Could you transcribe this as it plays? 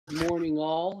Morning,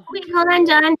 all. Wait, hold on,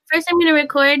 John. First, I'm going to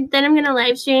record, then I'm going to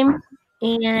live stream.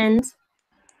 And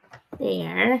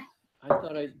there. I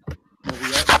thought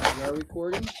we are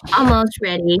recording. Almost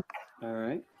ready. All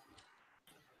right.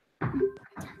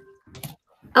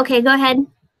 Okay, go ahead.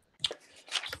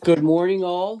 Good morning,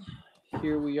 all.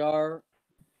 Here we are.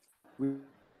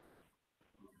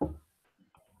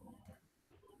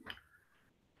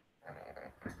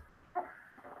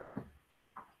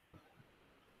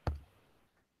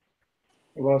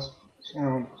 It was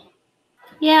sound.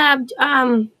 Yeah,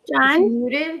 John?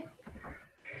 Muted?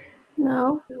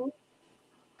 No.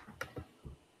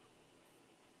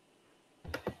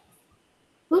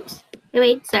 Oops.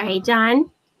 Wait, sorry, John.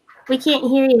 We can't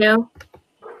hear you.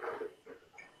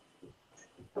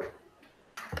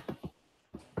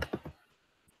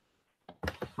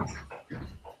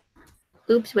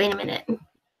 Oops, wait a minute.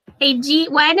 Hey, G,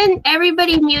 why didn't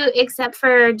everybody mute except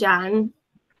for John?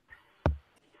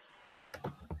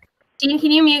 Jean,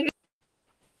 can you mute?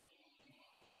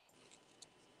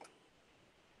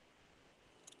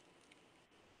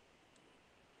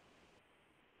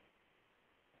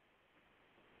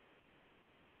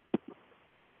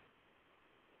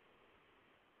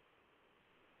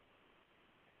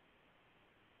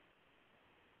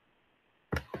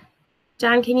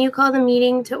 John, can you call the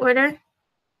meeting to order?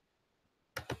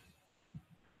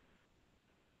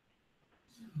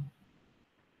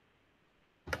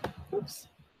 Oops.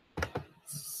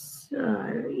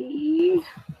 Sorry.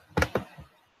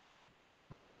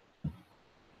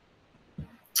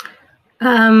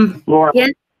 Laura, yes.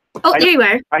 Oh, there you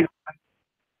are.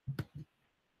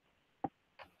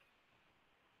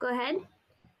 Go ahead.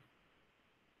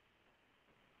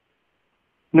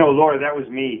 No, Laura, that was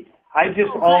me. I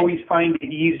just always find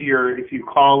it easier if you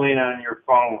call in on your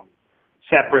phone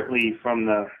separately from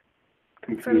the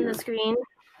computer. From the screen.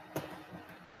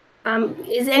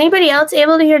 Is anybody else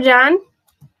able to hear John?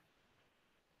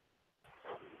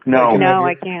 No. No,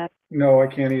 I can't. No, I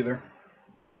can't either.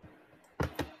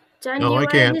 John, No, I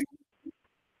can't.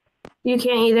 You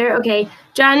can't either? Okay.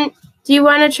 John, do you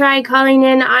want to try calling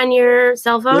in on your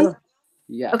cell phone? Sure.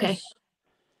 Yes. Okay.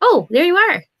 Oh, there you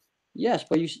are. Yes,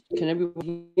 but can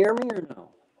everyone hear me or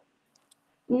no?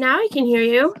 Now I can hear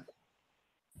you.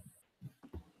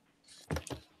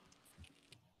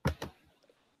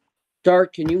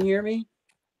 Dart, can you hear me?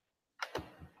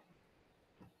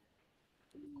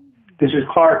 This is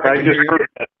Clark. I just heard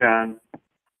that, John.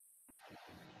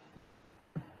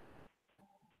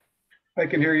 I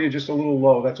can hear you just a little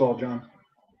low. That's all, John.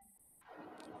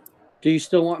 Do you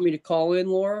still want me to call in,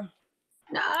 Laura?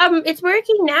 It's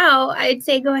working now. I'd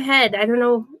say go ahead. I don't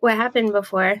know what happened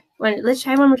before. Let's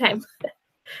try one more time.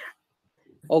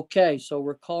 Okay, so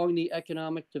we're calling the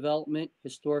Economic Development,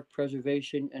 Historic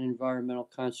Preservation, and Environmental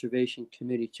Conservation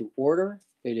Committee to order.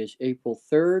 It is April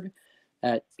 3rd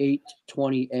at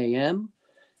 8:20 a.m.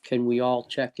 Can we all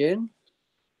check in?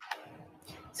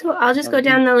 So I'll just go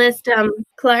down the list.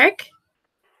 Clark?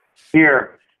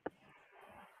 Here.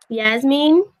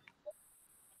 Yasmin?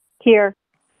 Here.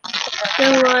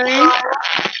 Lauren?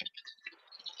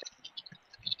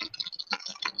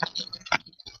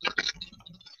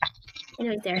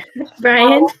 Right there.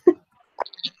 Brian?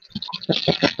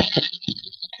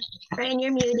 Brian,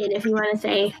 you're muted if you want to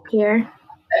say here.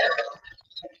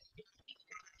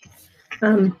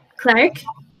 Clark?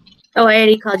 Oh, I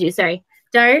already called you. Sorry.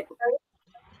 Dart?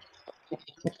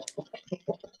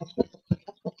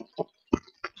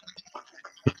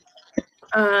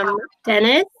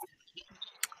 Dennis?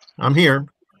 I'm here.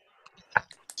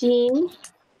 Jean?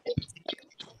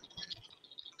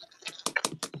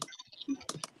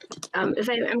 If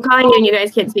I'm calling you and you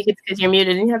guys can't speak, it's because you're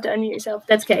muted and you have to unmute yourself.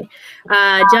 That's okay.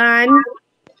 John?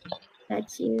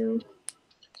 That's you.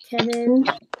 Kevin?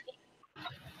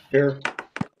 Here.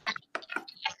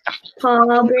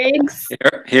 Paul Briggs?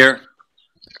 Here.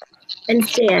 And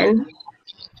Stan?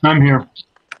 I'm here.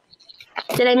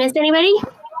 Did I miss anybody?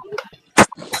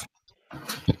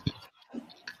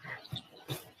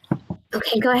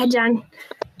 Okay, go ahead, John.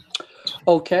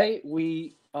 Okay,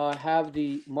 we have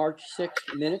the March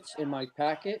 6th minutes in my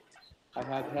packet. I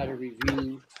have had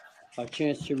a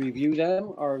chance to review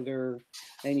them. Are there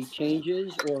any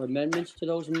changes or amendments to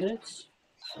those minutes?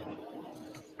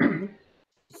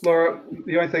 Laura,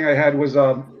 the only thing I had was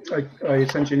I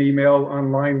sent you an email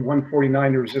on line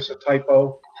 149. There was just a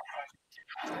typo.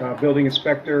 Building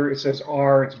inspector, it says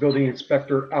R. It's building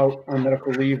inspector out on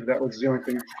medical leave. That was the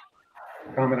only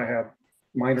comment I had.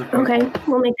 Minor typo. Okay,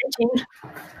 we'll make that change.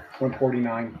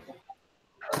 149.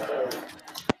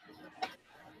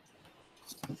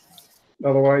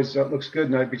 Otherwise, that looks good,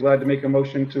 and I'd be glad to make a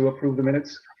motion to approve the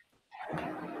minutes.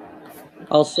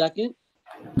 I'll second.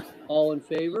 All in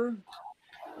favor?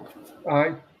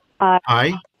 Aye.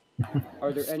 Aye.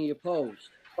 Are there any opposed?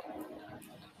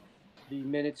 The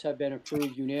minutes have been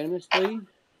approved unanimously.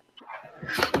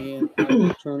 And I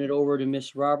will turn it over to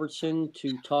Ms. Robertson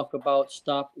to talk about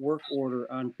stop work order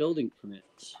on building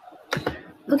permits.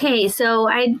 Okay, so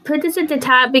I put this at the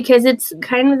top because it's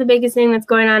kind of the biggest thing that's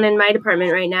going on in my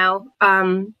department right now.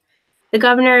 The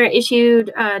governor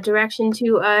issued direction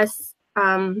to us,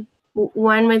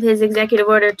 one with his executive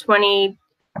order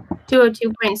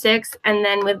 202.6, and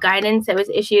then with guidance that was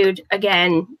issued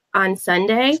again on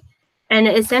Sunday. And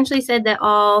it essentially said that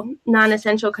all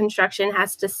non-essential construction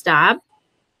has to stop.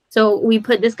 So we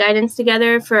put this guidance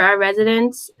together for our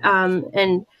residents,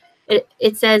 and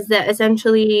it says that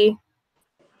essentially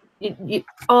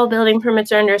all building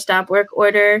permits are under a stop work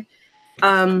order,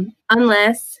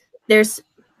 unless there's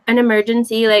an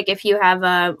emergency, like if you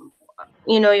have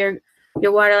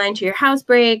your water line to your house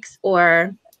breaks,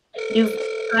 or you've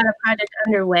got a project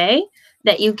underway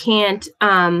that you can't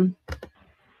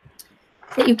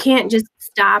just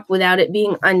stop without it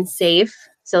being unsafe.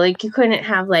 So like you couldn't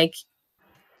have like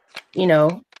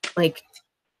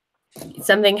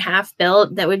something half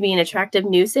built that would be an attractive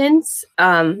nuisance.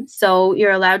 So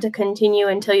you're allowed to continue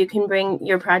until you can bring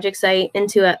your project site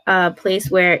into a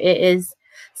place where it is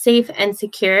safe and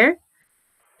secure.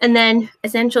 And then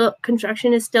essential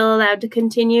construction is still allowed to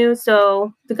continue.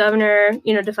 So the governor,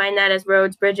 defined that as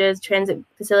roads, bridges, transit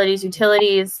facilities,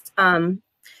 utilities. So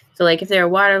like if there are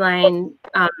water line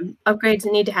upgrades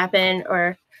that need to happen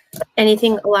or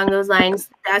anything along those lines,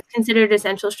 that's considered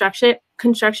essential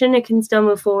construction. It can still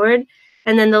move forward.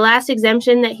 And then the last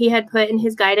exemption that he had put in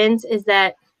his guidance is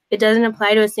that it doesn't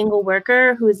apply to a single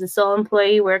worker who is the sole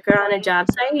employee worker on a job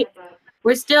site.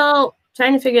 We're still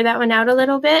trying to figure that one out a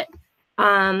little bit.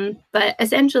 But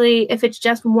essentially, if it's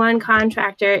just one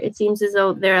contractor, it seems as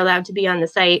though they're allowed to be on the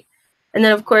site. And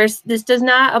then, of course, this does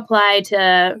not apply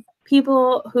to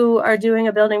people who are doing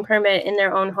a building permit in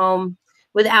their own home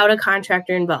without a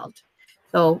contractor involved.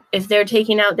 So if they're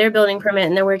taking out their building permit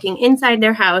and they're working inside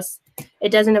their house, it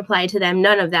doesn't apply to them.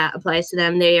 None of that applies to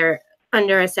them. They are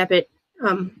under a separate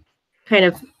kind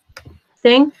of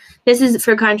thing. This is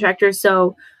for contractors.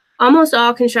 So almost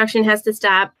all construction has to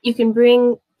stop. You can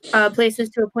bring places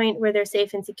to a point where they're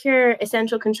safe and secure,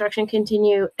 essential construction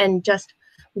continue, and just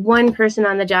one person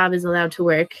on the job is allowed to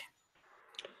work.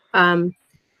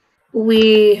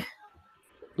 We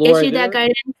Laura, issued that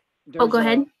guidance. Oh, go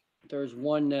ahead. There's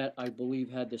one that I believe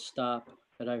had to stop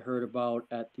that I heard about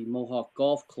at the Mohawk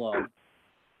Golf Club.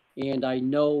 And I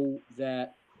know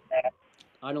that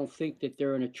I don't think that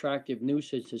they're an attractive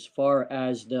nuisance as far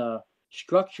as the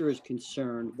structure is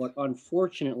concerned, but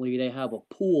unfortunately they have a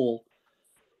pool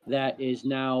that is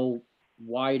now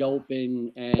wide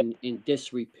open and in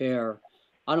disrepair.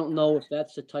 I don't know if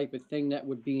that's the type of thing that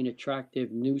would be an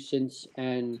attractive nuisance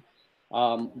and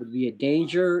would be a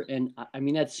danger. And I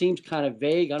mean, that seems kind of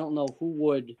vague. I don't know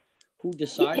who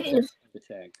decides that type of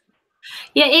thing.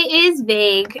 Yeah, it is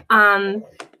vague. And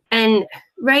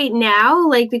right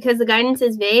now, because the guidance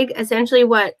is vague, essentially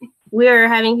what we're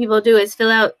having people do is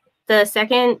fill out the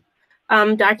second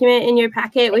document in your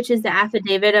packet, which is the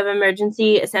affidavit of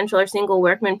emergency, essential, or single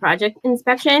workman project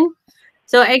inspection.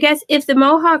 So I guess if the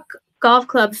Mohawk Golf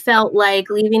Club felt like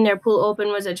leaving their pool open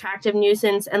was attractive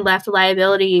nuisance and left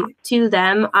liability to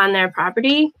them on their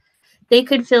property, they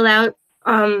could fill out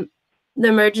the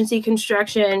emergency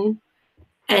construction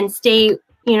and state,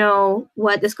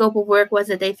 what the scope of work was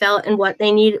that they felt and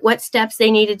what steps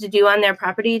they needed to do on their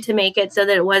property to make it so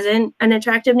that it wasn't an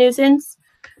attractive nuisance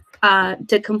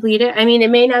to complete it. I mean,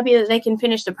 it may not be that they can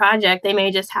finish the project. They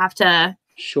may just have to,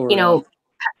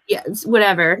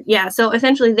 whatever. Yeah. So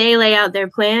essentially they lay out their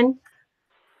plan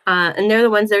and they're the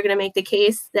ones that are going to make the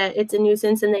case that it's a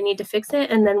nuisance and they need to fix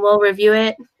it. And then we'll review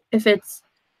it. If it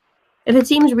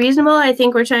seems reasonable, I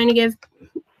think we're trying to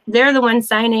they're the ones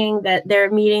signing that they're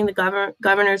meeting the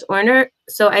governor's order.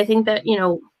 So I think that,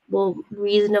 we'll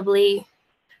reasonably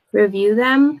review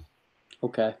them.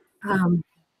 Okay.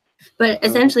 But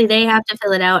essentially they have to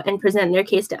fill it out and present their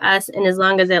case to us. And as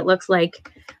long as it looks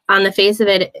like on the face of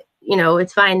it,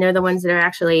 it's fine. They're the ones that are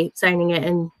actually signing it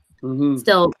and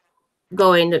still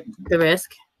going the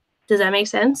risk. Does that make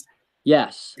sense?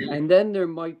 Yes. And then there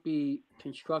might be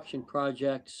construction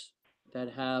projects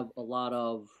that have a lot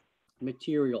of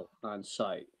material on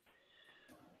site.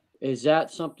 Is that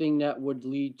something that would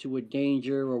lead to a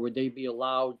danger, or would they be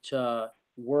allowed to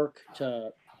work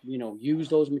to, use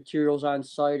those materials on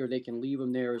site, or they can leave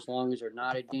them there as long as they're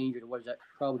not a danger? What is that?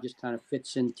 Probably just kind of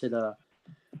fits into the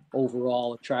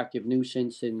overall attractive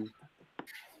nuisance and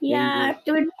yeah,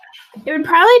 danger. It would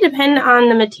probably depend on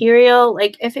the material.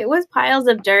 Like if it was piles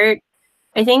of dirt,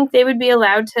 I think they would be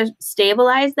allowed to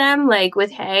stabilize them like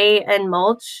with hay and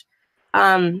mulch.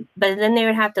 But then they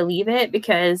would have to leave it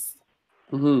because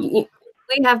Mhm.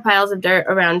 we have piles of dirt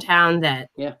around town that,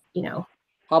 Yeah. you know.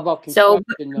 How about So,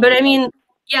 construction? but I like- mean,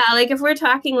 yeah, like if we're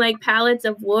talking like pallets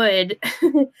of wood,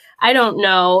 I don't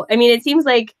know. I mean, it seems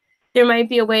like there might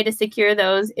be a way to secure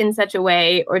those in such a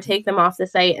way or take them off the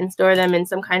site and store them in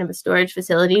some kind of a storage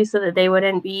facility so that they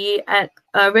wouldn't be at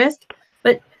risk.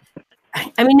 But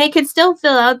I mean, they could still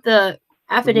fill out the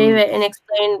affidavit and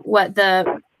explain what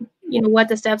the, what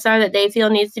the steps are that they feel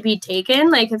needs to be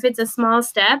taken. Like if it's a small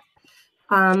step,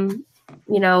 and,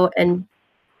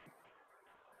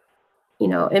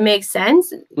 it makes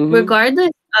sense Mhm.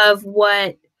 regardless of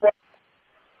what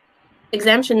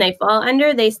exemption they fall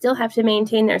under, they still have to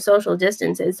maintain their social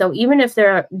distances. So even if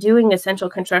they're doing essential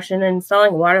construction and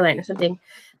installing a water line or something,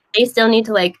 they still need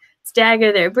to like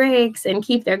stagger their breaks and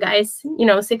keep their guys,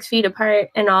 6 feet apart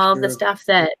and all of the Sure. stuff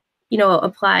that,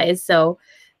 applies. So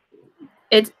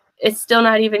it's still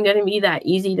not even going to be that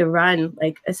easy to run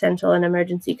like essential and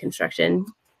emergency construction.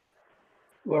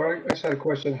 Laura, I just had a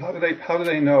question. How do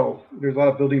they know? There's a lot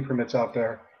of building permits out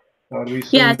there. Do we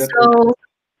assume Yeah, that so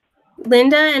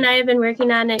Linda and I have been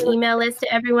working on an email list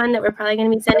to everyone that we're probably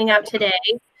going to be sending out today.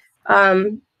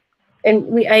 And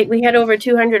we had over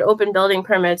 200 open building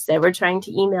permits that we're trying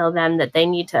to email them that they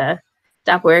need to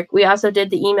stop work. We also did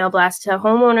the email blast to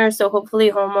homeowners, so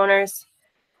hopefully homeowners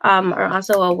are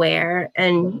also aware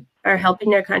and are helping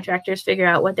their contractors figure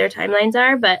out what their timelines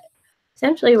are. But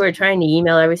essentially, we're trying to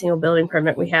email every single building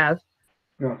permit we have.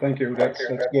 No, thank you. That's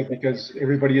good because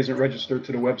everybody isn't registered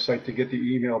to the website to get the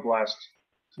email blast.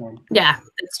 So, Yeah,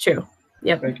 that's true.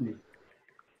 Yep. thank you.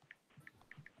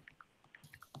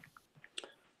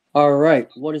 All right.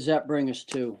 What does that bring us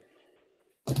to?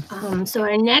 So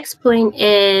our next point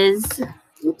is,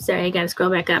 oops, sorry, I gotta scroll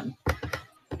back up.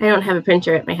 I don't have a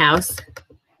printer at my house.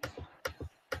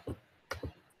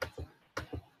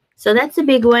 So that's a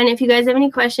big one. If you guys have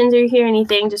any questions or you hear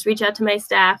anything, just reach out to my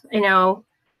staff. I know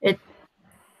it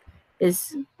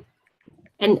is,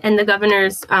 and the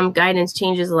governor's guidance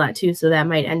changes a lot too, so that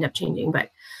might end up changing.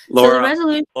 But so the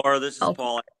resolution. Laura, this is Oh.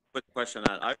 Paul. I have a quick question.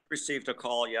 I received a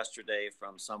call yesterday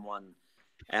from someone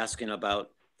asking about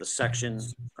the section.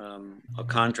 A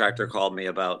contractor called me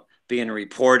about being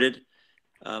reported.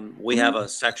 We have a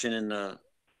section in the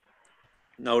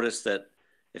notice that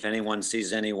if anyone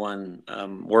sees anyone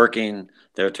working,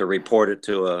 they're to report it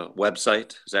to a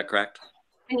website. Is that correct?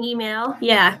 An email.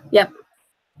 Yeah. Yep.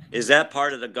 Is that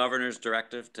part of the governor's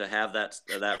directive to have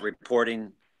that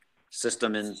reporting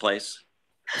system in place?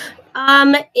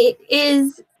 It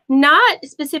is not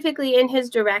specifically in his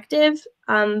directive.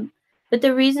 But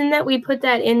the reason that we put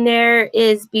that in there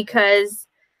is because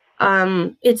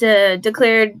it's a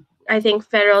declared, I think,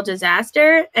 federal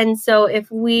disaster. And so if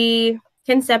we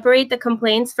can separate the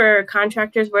complaints for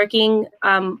contractors working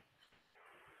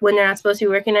when they're not supposed to be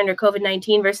working under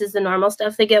COVID-19 versus the normal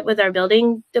stuff they get with our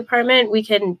building department, we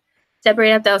can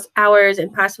separate out those hours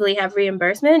and possibly have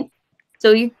reimbursement.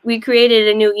 So we created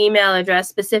a new email address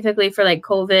specifically for like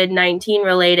COVID-19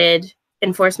 related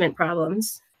enforcement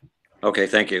problems. Okay,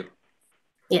 thank you.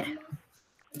 Yeah.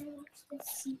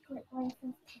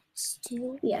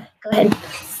 Yeah, go ahead.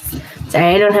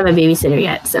 Sorry, I don't have a babysitter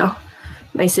yet, so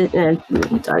my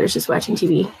daughter's just watching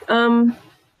TV.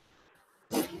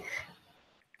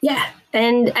 Yeah,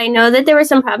 and I know that there were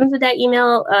some problems with that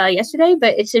email yesterday,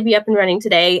 but it should be up and running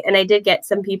today. And I did get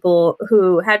some people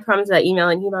who had problems with that email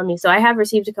and emailed me, so I have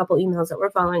received a couple emails that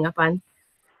we're following up on.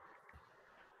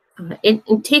 It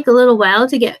take a little while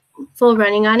to get full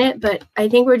running on it, but I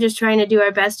think we're just trying to do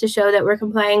our best to show that we're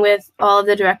complying with all of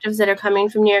the directives that are coming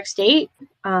from New York State.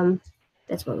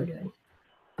 That's what we're doing.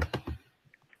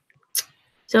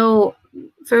 So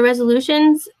for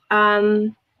resolutions,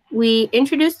 we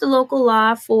introduced the local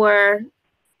law for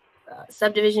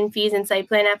subdivision fees and site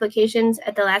plan applications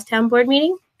at the last town board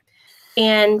meeting.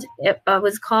 And it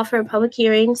was called for a public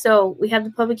hearing. So we have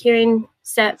the public hearing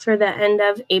set for the end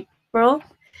of April.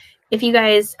 If you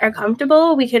guys are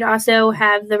comfortable, we could also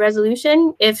have the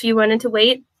resolution if you wanted to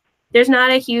wait. There's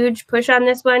not a huge push on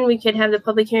this one. We could have the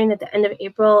public hearing at the end of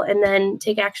April and then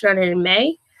take action on it in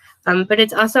May. But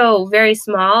it's also very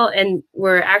small and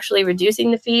we're actually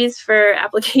reducing the fees for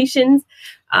applications.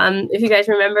 If you guys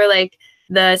remember, like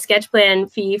the sketch plan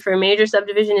fee for major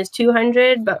subdivision is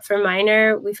 $200, but for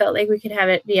minor, we felt like we could have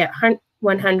it be at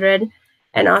 $100.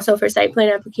 And also for site plan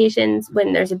applications,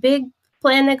 when there's a big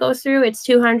plan that goes through, it's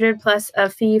 $200 plus a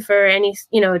fee for any,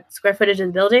 square footage of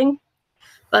the building.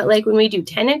 But like when we do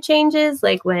tenant changes,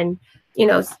 like when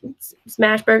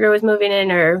Smashburger was moving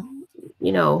in, or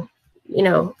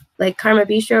like Karma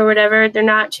Bistro or whatever, they're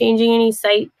not changing any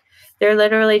site. They're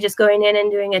literally just going in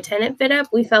and doing a tenant fit up.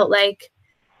 We felt like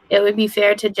it would be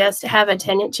fair to just have a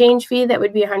tenant change fee that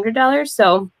would be $100.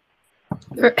 So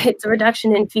it's a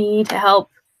reduction in fee to help,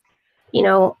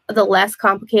 the less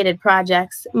complicated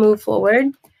projects move forward.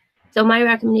 So my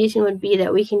recommendation would be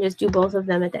that we can just do both of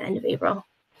them at the end of April.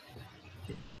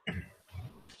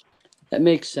 That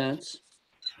makes sense.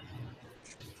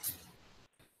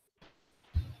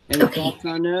 Any thoughts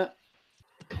on that?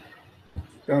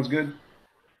 Sounds good.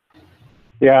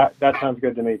 Yeah, that sounds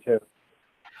good to me too.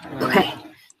 Okay.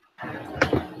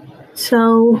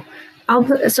 So I'll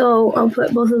put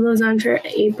both of those on for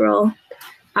April.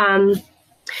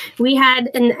 We had,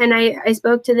 and I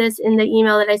spoke to this in the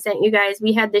email that I sent you guys.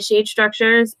 We had the shade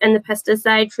structures and the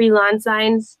pesticide-free lawn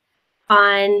signs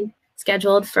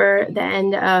scheduled for the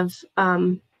end of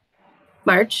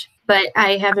March, but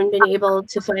I haven't been able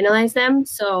to finalize them.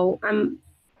 So I'm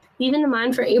leaving them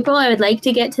on for April. I would like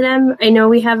to get to them. I know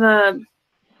we have a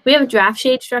draft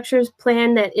shade structures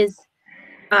plan that is,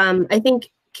 I think,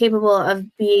 capable of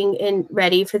being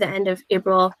ready for the end of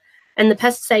April. And the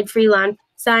pesticide-free lawn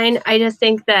sign, I just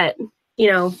think that,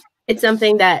 it's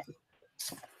something that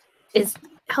is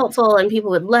helpful and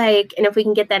people would like. And if we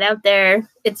can get that out there,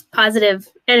 it's positive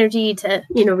energy to,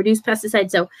 reduce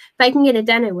pesticides. So if I can get it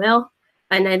done, I will.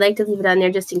 And I'd like to leave it on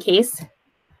there just in case.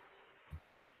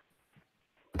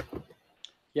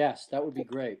 Yes, that would be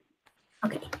great.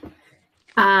 Okay.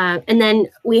 And then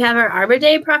we have our Arbor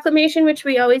Day proclamation, which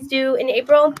we always do in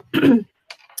April.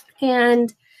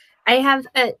 And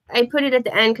I put it at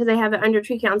the end because I have it under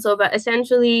Tree Council, but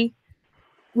essentially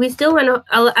we still want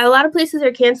a lot of places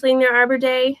are canceling their Arbor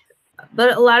Day,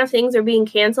 but a lot of things are being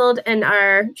canceled. And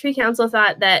our Tree Council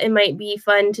thought that it might be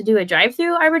fun to do a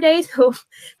drive-through Arbor Day. So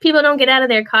people don't get out of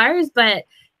their cars, but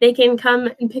they can come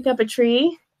and pick up a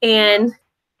tree and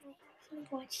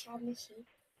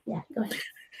yeah, go ahead.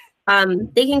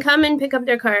 They can come and pick up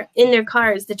their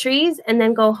cars, the trees, and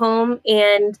then go home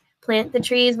and plant the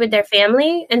trees with their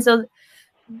family. And so,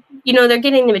 they're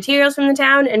getting the materials from the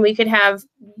town, and we could have,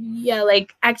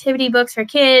 like activity books for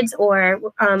kids, or,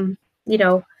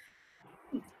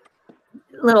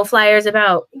 little flyers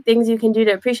about things you can do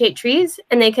to appreciate trees.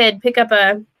 And they could pick up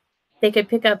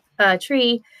a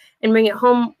tree and bring it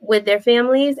home with their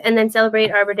families, and then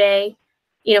celebrate Arbor Day,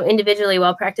 individually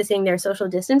while practicing their social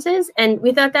distances. And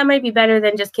we thought that might be better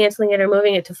than just canceling it or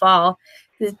moving it to fall.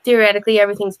 Because theoretically,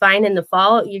 everything's fine in the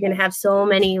fall. You're going to have so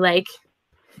many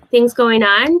things going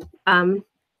on.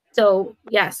 So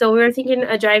we were thinking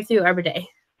a drive-through Arbor Day.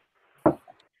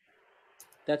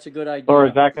 That's a good idea. Or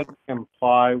is that going to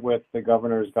comply with the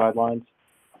governor's guidelines?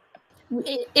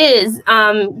 It is.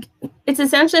 It's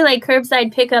essentially like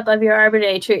curbside pickup of your Arbor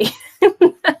Day tree.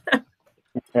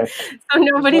 Okay. So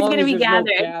nobody's going to be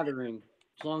gathering. No gathering.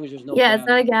 As long as there's no it's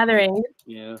not a gathering.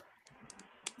 Yeah.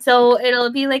 So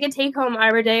it'll be like a take-home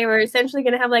Arbor Day. We're essentially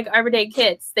going to have like Arbor Day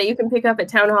kits that you can pick up at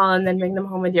Town Hall and then bring them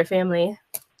home with your family.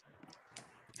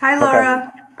 Hi,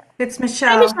 Laura. It's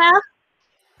Michelle. Hi, Michelle.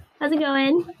 How's it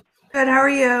going? Good. How are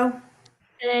you?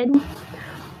 Good.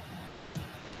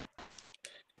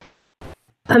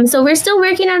 So we're still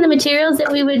working on the materials that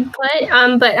we would put,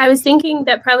 but I was thinking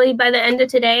that probably by the end of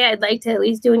today, I'd like to at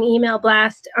least do an email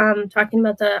blast talking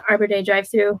about the Arbor Day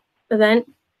drive-through event.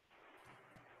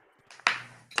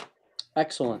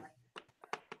 Excellent.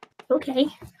 Okay.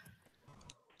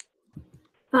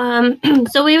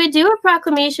 So we would do a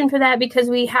proclamation for that because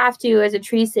we have to as a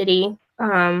tree city.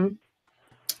 And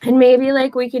maybe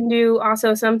we can do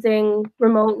also something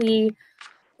remotely,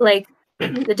 like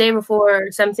the day before,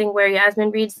 or something where Yasmin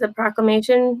reads the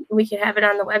proclamation. We could have it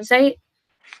on the website.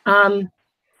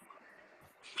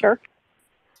 Sure.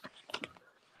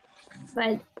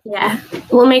 But yeah,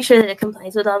 we'll make sure that it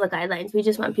complies with all the guidelines. We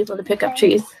just want people to pick up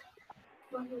trees.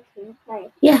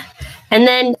 Yeah. And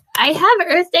then I have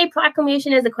Earth Day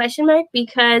proclamation as a question mark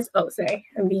because,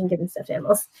 I'm being given stuffed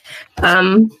animals.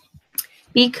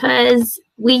 Because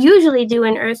we usually do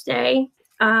an Earth Day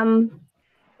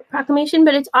proclamation,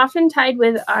 but it's often tied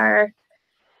with our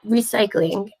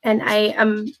recycling. And I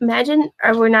imagine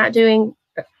we're not doing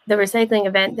the recycling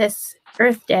event this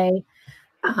Earth Day.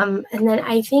 And then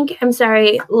I think,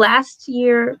 last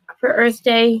year for Earth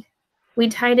Day, we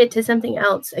tied it to something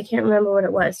else. I can't remember what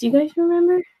it was. Do you guys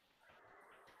remember?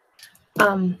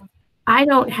 I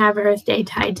don't have Earth Day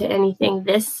tied to anything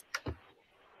this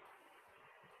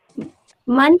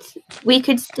month. We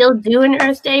could still do an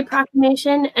Earth Day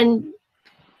proclamation, and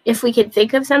if we could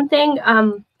think of something,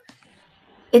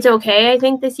 it's okay, I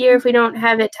think, this year if we don't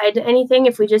have it tied to anything,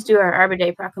 if we just do our Arbor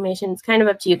Day proclamation. It's kind of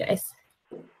up to you guys.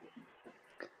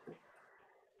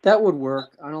 That would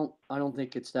work. I don't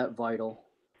think it's that vital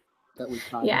that we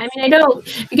tie Yeah, I it. mean, I don't,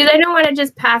 because I don't want to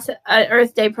just pass an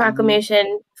Earth Day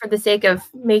proclamation for the sake of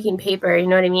making paper, you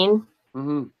know what I mean?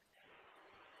 Mm-hmm.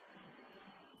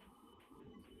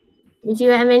 Did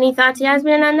you have any thoughts,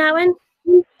 Yasmin, on that one?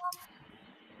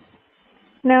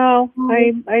 No,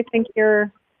 I think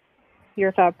your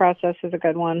thought process is a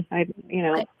good one.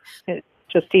 Okay. It's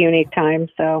just a unique time,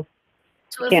 so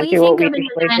So if can't we do what think we of an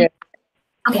usually do. event,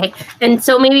 okay, and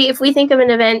so maybe if we think of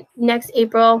an event next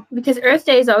April, because Earth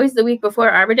Day is always the week before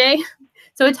Arbor Day,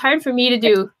 so it's hard for me to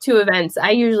do 2 events.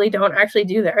 I usually don't actually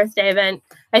do the Earth Day event.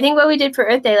 I think what we did for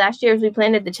Earth Day last year is we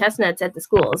planted the chestnuts at the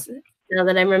schools, now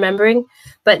that I'm remembering.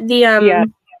 But the,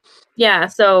 yeah,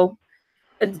 so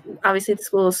obviously the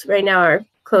schools right now are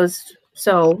closed,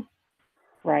 so.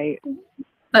 Right.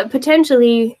 But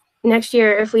potentially next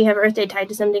year, if we have Earth Day tied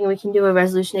to something, we can do a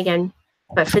resolution again.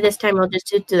 But for this time, we'll just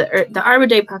do the Arbor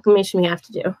Day proclamation we have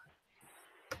to do.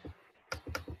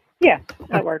 Yeah,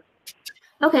 that works.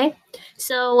 Okay.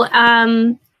 So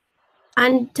on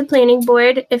to planning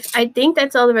board. If I think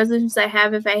that's all the resolutions I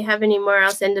have. If I have any more,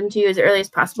 I'll send them to you as early as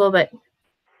possible. But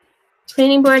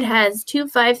planning board has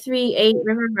 2538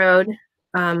 River Road,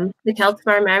 the Kelt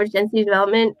Farm average density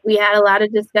development. We had a lot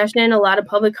of discussion, a lot of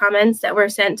public comments that were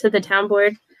sent to the town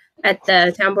board at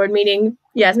the town board meeting.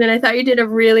 Yasmin, I thought you did a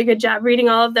really good job reading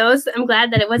all of those. I'm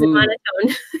glad that it wasn't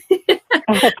monotone.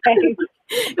 Okay.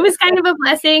 It was kind of a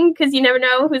blessing because you never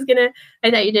know who's gonna. I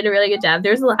thought you did a really good job.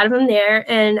 There's a lot of them there,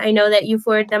 and I know that you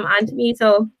forwarded them on to me,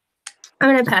 so I'm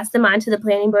gonna pass them on to the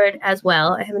planning board as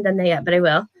well. I haven't done that yet, but I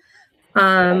will.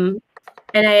 And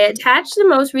I attached the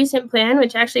most recent plan,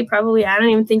 which actually probably I don't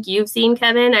even think you've seen,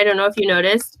 Kevin. I don't know if you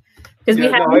noticed because Yeah,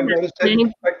 we have. no, I've noticed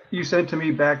it. You sent it to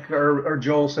me back, or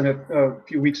Joel sent it a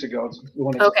few weeks ago. It's the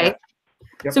one that's Okay. attached.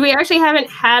 Yep. So we actually haven't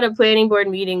had a planning board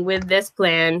meeting with this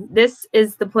plan. This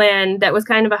is the plan that was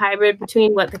kind of a hybrid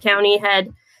between what the county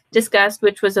had discussed,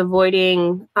 which was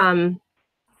avoiding some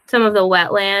of the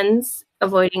wetlands,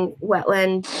 avoiding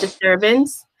wetland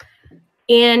disturbance,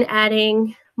 and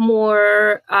adding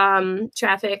more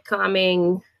traffic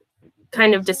calming,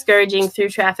 kind of discouraging through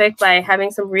traffic by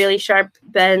having some really sharp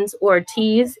bends or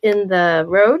T's in the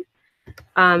road.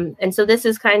 And so this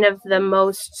is kind of the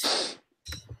most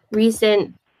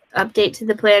recent update to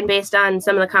the plan based on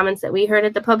some of the comments that we heard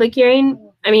at the public hearing.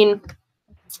 I mean,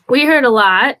 we heard a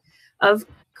lot of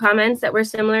comments that were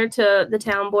similar to the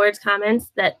town board's comments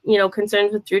that, you know,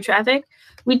 concerns with through traffic.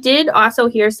 We did also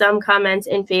hear some comments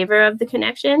in favor of the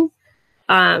connection,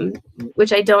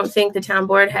 which I don't think the town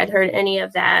board had heard any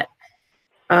of that.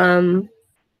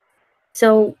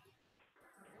 So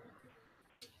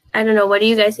I don't know. What do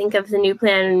you guys think of the new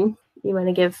plan you want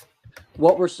to give?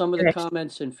 What were some of the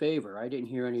comments in favor? I didn't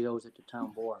hear any of those at the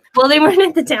town board. Well, they weren't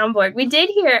at the town board. We did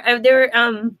hear there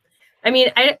were. I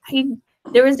mean,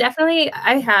 there was definitely.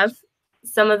 I have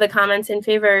some of the comments in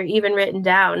favor even written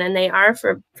down, and they are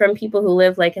from people who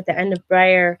live like at the end of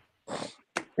Briar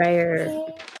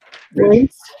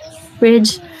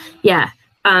Ridge. Yeah.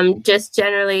 Just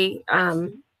generally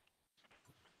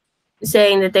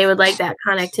saying that they would like that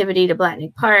connectivity to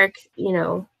Blatnick Park. You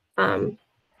know.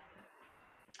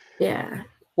 Yeah.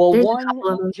 Well, There's a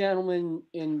one gentleman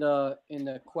in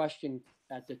the question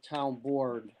at the town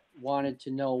board wanted to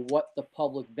know what the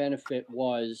public benefit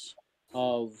was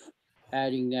of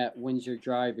adding that Windsor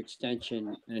Drive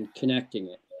extension and connecting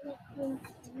it.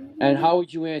 And how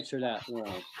would you answer that,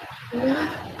 Lauren?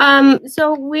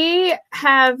 So we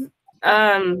have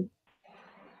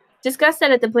discussed that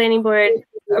at the planning board.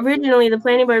 Originally, the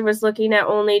planning board was looking at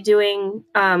only doing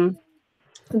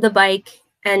the bike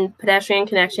and pedestrian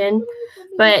connection,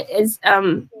 but as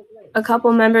a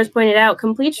couple members pointed out,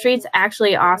 Complete Streets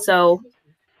actually also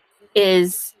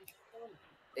is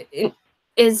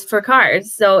for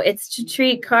cars. So it's to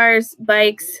treat cars,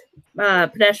 bikes,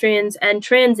 pedestrians, and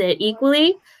transit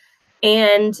equally.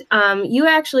 And you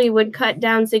actually would cut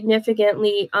down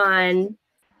significantly on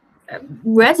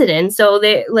residents. So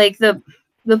they like the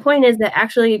point is that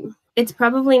actually it's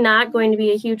probably not going to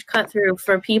be a huge cut through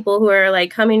for people who are like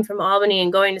coming from Albany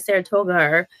and going to Saratoga,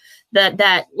 or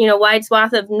that you know, wide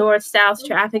swath of north-south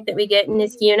traffic that we get in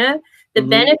Niskayuna. The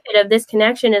benefit of this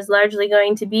connection is largely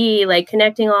going to be like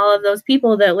connecting all of those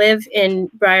people that live in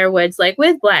Briarwoods, like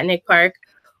with Blatnick Park,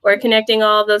 or connecting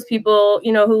all of those people,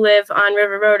 you know, who live on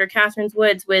River Road or Catherine's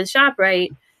Woods with ShopRite.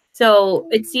 So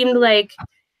it seemed like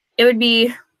it would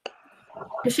be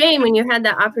a shame when you had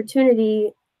that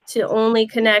opportunity to only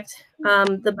connect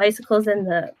the bicycles and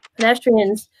the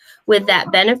pedestrians with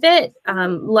that benefit.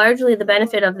 Largely the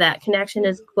benefit of that connection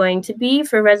is going to be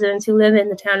for residents who live in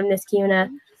the town of Niskayuna.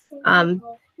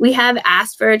 We have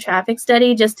asked for a traffic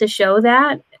study just to show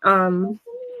that,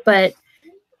 but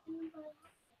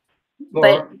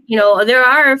Laura? you know, there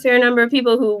are a fair number of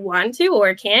people who want to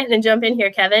or can't. And jump in here,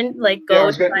 Kevin. Like,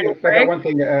 Yeah, go. I got one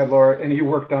thing to add, Laura, and you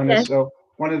worked on Yeah. this. So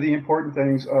one of the important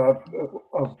things of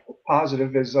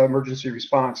positive is emergency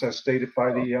response, as stated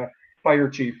by the fire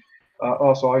chief.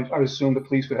 Also, I assume the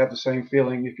police would have the same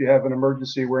feeling. If you have an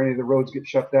emergency where any of the roads get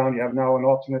shut down, you have now an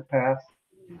alternate path,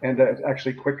 and it's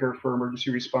actually quicker for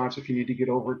emergency response if you need to get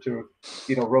over to,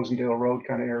 you know, Rosendale Road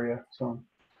kind of area. So.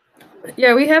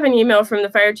 Yeah, we have an email from the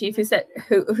fire chief who said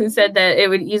that it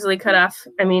would easily cut off.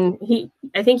 I mean,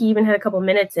 I think he even had a couple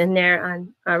minutes in there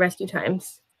on rescue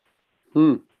times.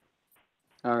 All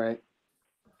right.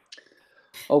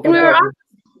 Okay.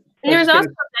 And there's also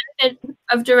a benefit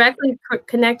of directly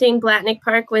connecting Blatnick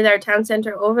Park with our town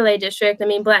center overlay district. I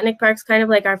mean, Blatnick Park's kind of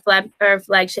like our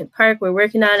flagship park. We're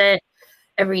working on it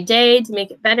every day to make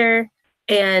it better,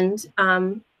 and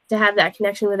to have that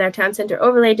connection with our town center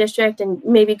overlay district, and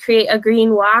maybe create a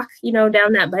green walk, you know,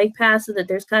 down that bike path so that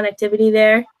there's connectivity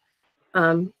there,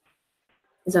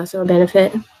 is also a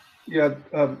benefit. Yeah,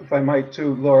 if I might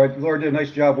too, Laura. Laura did a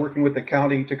nice job working with the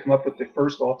county to come up with the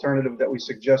first alternative that we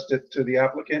suggested to the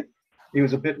applicant. He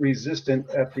was a bit resistant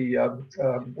at the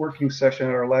working session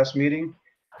at our last meeting,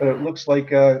 but it looks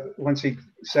like once he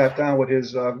sat down with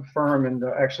his firm and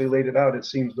actually laid it out, it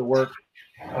seems to work.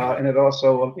 And it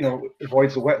also, you know,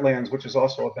 avoids the wetlands, which is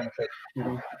also a benefit. You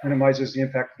know, minimizes the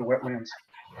impact of the wetlands.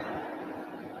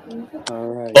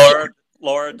 All right.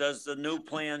 Laura, does the new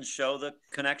plan show the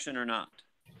connection or not?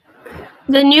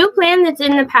 The new plan that's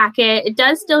in the packet, it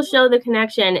does still show the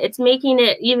connection. It's making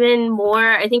it even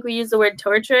more, I think we use the word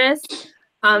torturous,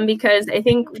 because I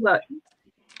think what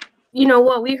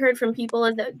we heard from people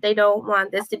is that they don't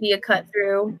want this to be a cut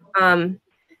through.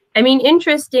 I mean,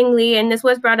 interestingly, and this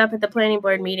was brought up at the planning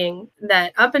board meeting,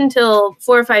 that up until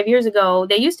 4 or 5 years ago,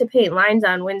 they used to paint lines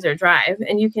on Windsor Drive,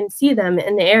 and you can see them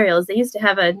in the aerials. They used to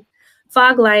have a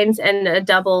fog lines and a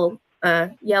double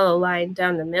yellow line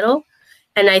down the middle.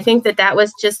 And I think that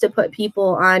was just to put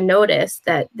people on notice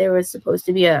that there was supposed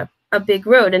to be a big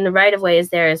road, and the right of way is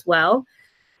there as well.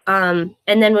 And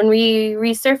then when we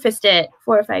resurfaced it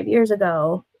 4 or 5 years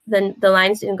ago, then the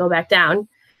lines didn't go back down.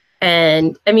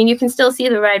 And I mean, you can still see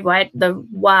the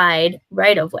wide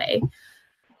right of way,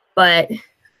 but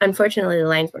unfortunately the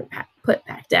lines weren't put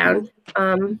back down.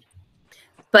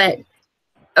 But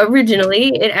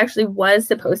originally it actually was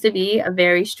supposed to be a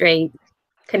very straight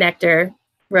connector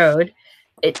road.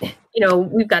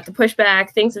 We've got the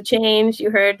pushback, things have changed.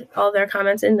 You heard all their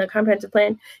comments in the comprehensive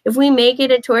plan. If we make it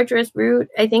a torturous route,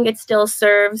 I think it still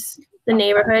serves the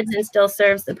neighborhoods and still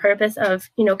serves the purpose of,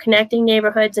 connecting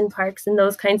neighborhoods and parks and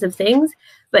those kinds of things,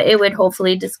 but it would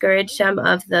hopefully discourage some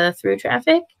of the through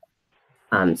traffic.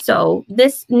 So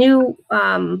this new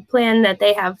plan that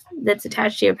they have that's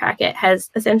attached to your packet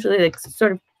has essentially like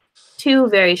sort of 2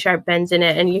 very sharp bends in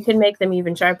it, and you can make them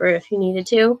even sharper if you needed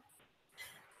to.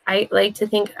 I like to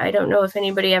think, I don't know if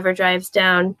anybody ever drives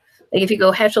down, like if you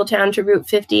go Hescheltown to Route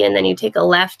 50 and then you take a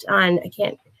left on,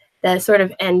 the sort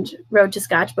of end road to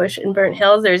Scotchbush and Burnt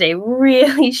Hills, there's a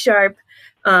really sharp,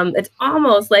 it's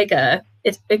almost like it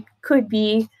could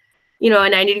be, a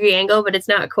 90-degree angle, but it's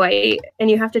not quite. And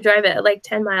you have to drive it at like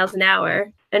 10 miles an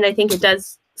hour. And I think it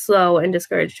does slow and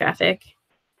discourage traffic.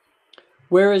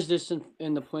 Where is this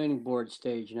in the planning board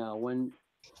stage now?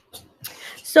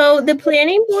 So the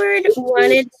planning board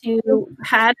wanted to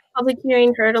had a public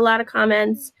hearing, heard a lot of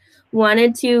comments,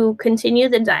 wanted to continue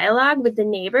the dialogue with the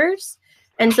neighbors.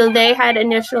 And so they had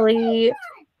initially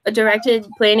directed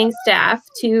planning staff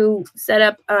to set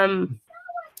up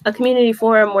a community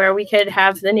forum where we could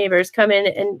have the neighbors come in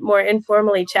and more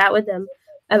informally chat with them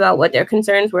about what their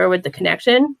concerns were with the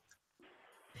connection.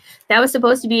 That was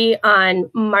supposed to be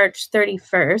on March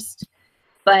 31st,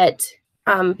 but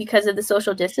because of the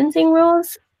social distancing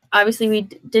rules, obviously we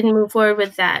didn't move forward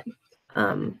with that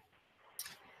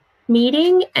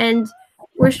meeting, and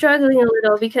we're struggling a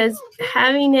little because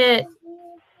having it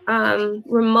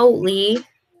remotely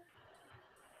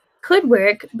could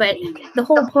work, but the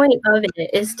whole point of it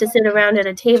is to sit around at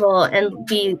a table and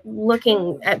be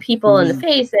looking at people in the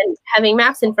face and having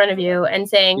maps in front of you and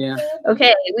saying,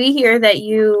 okay, we hear that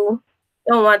you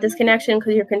don't want this connection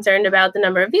because you're concerned about the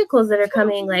number of vehicles that are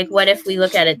coming. Like, what if we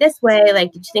look at it this way?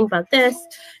 Like, did you think about this?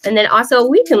 And then also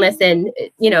we can listen,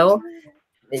 we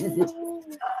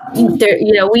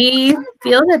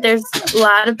feel that there's a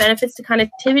lot of benefits to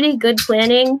connectivity, good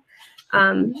planning.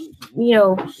 you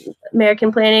know,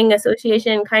 American Planning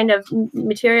Association kind of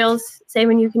materials say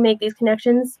when you can make these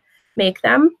connections, make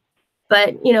them.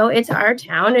 But, you know, it's our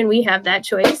town and we have that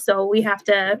choice. So we have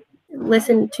to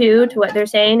listen to what they're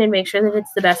saying and make sure that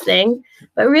it's the best thing.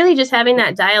 But really just having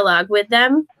that dialogue with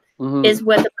them is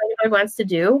what the planning board wants to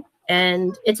do.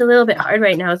 And it's a little bit hard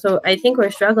right now. So I think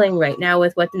we're struggling right now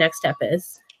with what the next step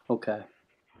is. Okay.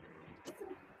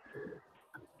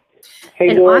 Hey,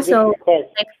 And Laura, also, just a quick-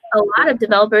 like, a lot of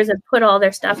developers have put all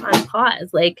their stuff on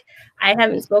pause. Like, I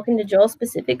haven't spoken to Joel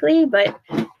specifically, but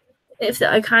if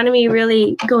the economy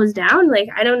really goes down, like,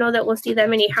 I don't know that we'll see that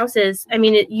many houses. I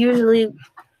mean, it usually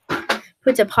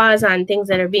puts a pause on things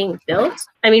that are being built.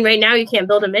 I mean, right now you can't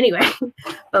build them anyway,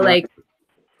 but like,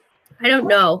 I don't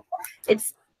know.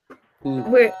 It's,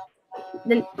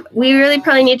 we really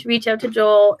probably need to reach out to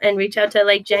Joel and reach out to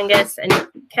like Jengis, and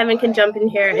Kevin can jump in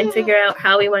here and figure out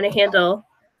how we want to handle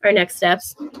our next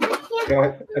steps.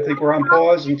 Yeah, I think we're on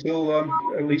pause until,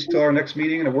 at least till our next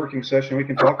meeting and a working session, we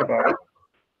can talk about it.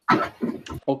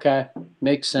 Okay,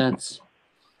 makes sense.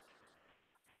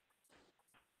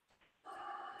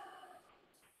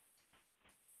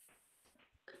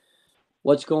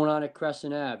 What's going on at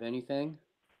Crescent Ave? Anything?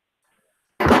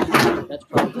 That's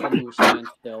probably coming to a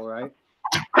standstill, right?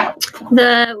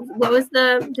 What was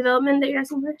the development that you're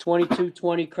asking for?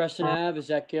 2220 Crescent Ave, is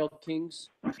that Gail King's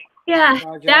Yeah,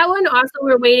 project? that one also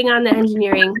we're waiting on the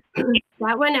engineering.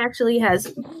 That one actually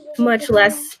has much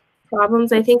less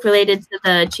problems, I think, related to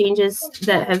the changes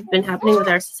that have been happening with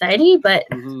our society, but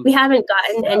we haven't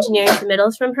gotten engineering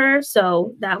submittals from her.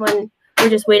 So that one, we're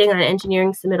just waiting on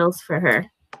engineering submittals for her.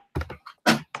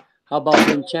 How about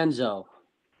Vincenzo?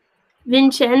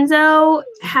 Vincenzo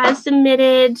has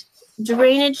submitted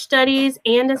drainage studies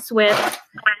and a SWIP.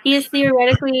 He is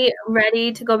theoretically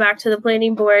ready to go back to the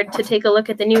planning board to take a look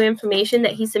at the new information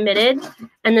that he submitted.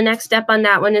 And the next step on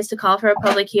that one is to call for a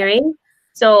public hearing.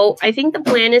 So I think the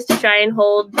plan is to try and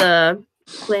hold the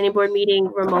planning board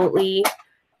meeting remotely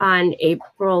on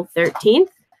April 13th.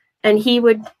 And he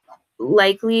would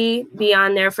likely be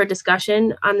on there for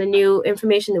discussion on the new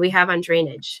information that we have on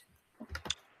drainage.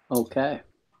 Okay.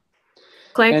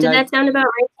 Clark, And did I- that sound about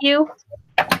right to you?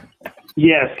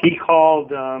 Yes, he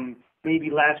called maybe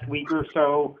last week or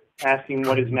so, asking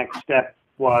what his next step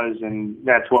was, and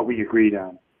that's what we agreed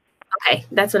on. Okay,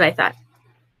 that's what I thought.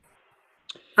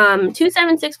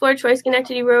 2764 Troy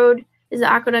Schenectady Road is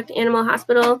the Aqueduct Animal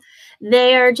Hospital.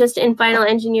 They are just in final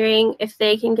engineering. If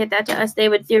they can get that to us, they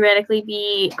would theoretically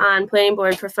be on planning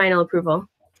board for final approval.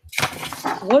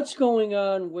 What's going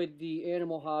on with the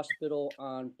animal hospital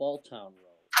on Balltown Road?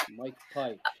 Mike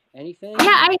Pike, anything? Yeah,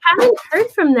 I haven't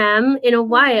heard from them in a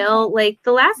while. Like,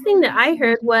 the last thing that I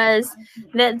heard was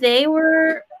that they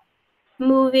were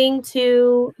moving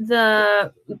to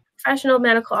the professional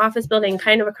medical office building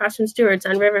kind of across from Stewart's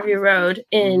on Riverview Road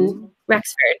in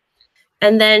Rexford.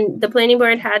 And then the planning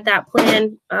board had that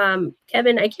plan.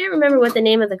 Kevin, I can't remember what the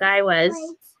name of the guy was.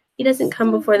 He doesn't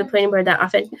come before the planning board that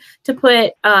often, to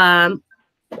put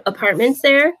apartments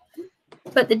there.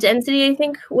 But the density, I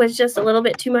think, was just a little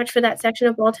bit too much for that section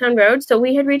of Balltown Road. So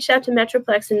we had reached out to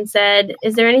Metroplex and said,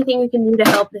 is there anything you can do to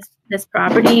help this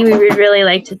property? We would really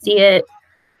like to see it,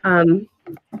 turn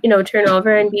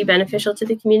over and be beneficial to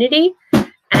the community.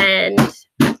 And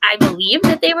I believe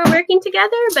that they were working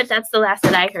together, but that's the last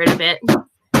that I heard of it.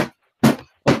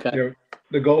 Okay. You know,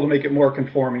 the goal to make it more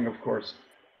conforming, of course.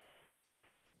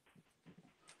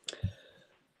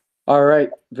 All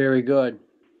right, very good.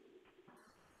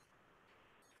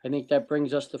 I think that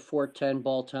brings us to 410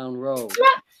 Balltown Road.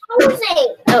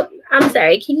 Oh, I'm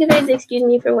sorry. Can you guys excuse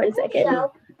me for 1 second?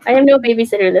 I have no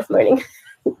babysitter this morning.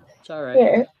 It's all right.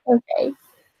 Here. Okay.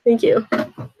 Thank you.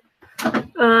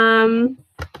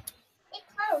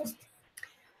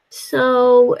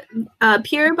 So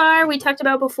Pure Bar we talked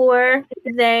about before.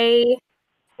 They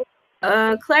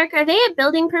Clark, are they a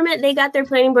building permit? They got their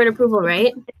planning board approval,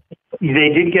 right? They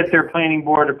did get their planning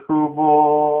board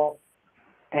approval,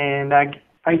 and I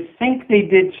think they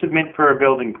did submit for a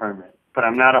building permit, but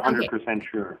I'm not 100%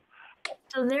 sure.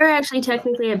 So they're actually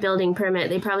technically a building permit.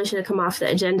 They probably should have come off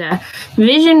the agenda.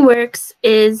 VisionWorks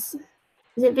is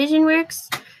it VisionWorks?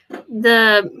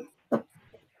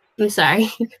 I'm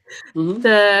sorry.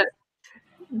 The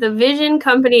Vision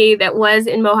company that was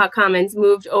in Mohawk Commons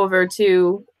moved over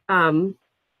to Mansion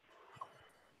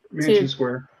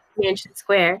Square. Mansion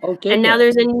Square. Okay. And now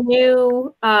there's a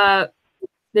new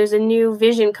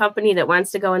Vision company that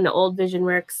wants to go in the old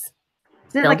VisionWorks.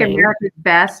 Is it like building. America's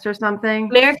Best or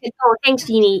something? Oh, thanks,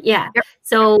 Jeannie. Yeah. Yep.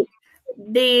 So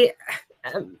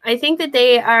I think that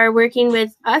they are working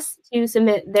with us to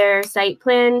submit their site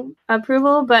plan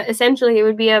approval, but essentially it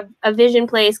would be a Vision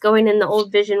Place going in the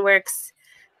old Vision Works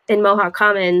in Mohawk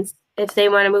Commons. If they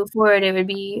want to move forward, it would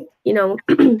be, you know,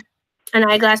 an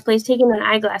Eyeglass Place taking an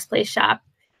Eyeglass Place shop,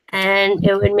 and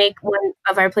it would make one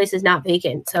of our places not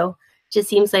vacant. So it just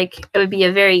seems like it would be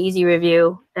a very easy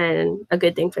review and a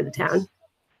good thing for the town.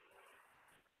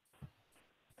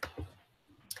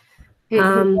 Hey,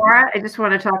 Laura, I just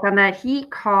want to talk on that. He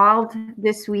called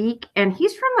this week and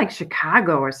he's from like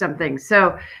Chicago or something.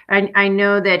 So I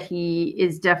know that he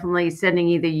is definitely sending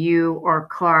either you or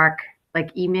Clark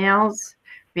like emails,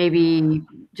 maybe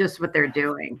just what they're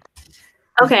doing.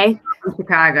 Okay. From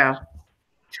Chicago.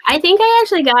 I think I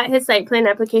actually got his site plan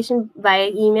application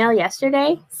by email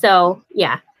yesterday. So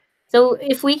yeah. So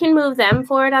if we can move them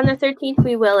forward on the 13th,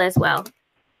 we will as well.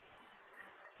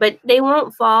 But they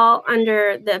won't fall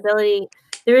under the ability.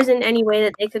 There isn't any way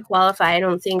that they could qualify, I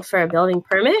don't think, for a building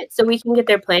permit. So we can get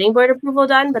their planning board approval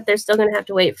done, but they're still going to have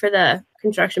to wait for the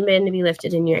construction ban to be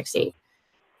lifted in New York State.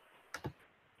 If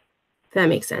that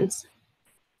makes sense.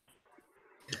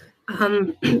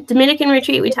 Dominican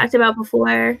Retreat, we talked about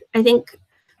before. I think,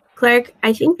 Clark,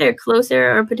 I think they're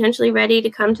closer or potentially ready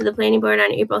to come to the planning board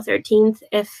on April 13th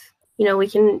if, you know, we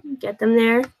can get them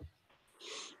there.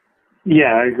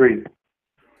 Yeah, I agree.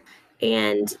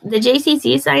 And the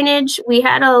JCC signage, we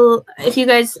had if you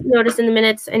guys noticed in the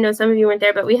minutes, I know some of you weren't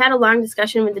there, but we had a long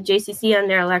discussion with the JCC on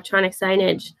their electronic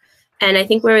signage. And I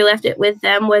think where we left it with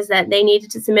them was that they needed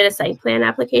to submit a site plan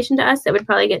application to us that would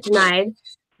probably get denied.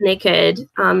 And they could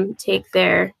take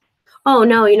their, oh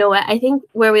no, you know what? I think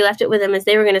where we left it with them is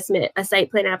they were going to submit a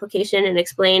site plan application and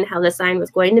explain how the sign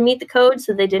was going to meet the code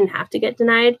so they didn't have to get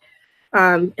denied.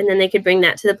 And then they could bring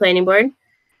that to the planning board.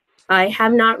 I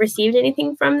have not received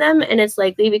anything from them, and it's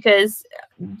likely because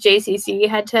JCC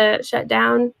had to shut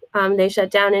down. They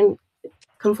shut down in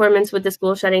conformance with the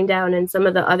school shutting down and some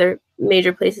of the other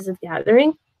major places of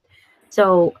gathering.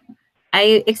 So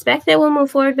I expect that we'll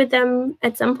move forward with them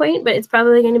at some point, but it's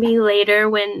probably going to be later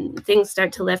when things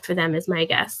start to lift for them, is my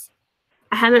guess.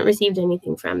 I haven't received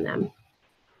anything from them.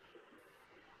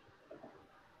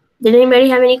 Did anybody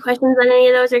have any questions on any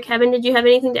of those? Or Kevin, did you have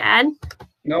anything to add?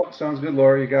 Nope, sounds good,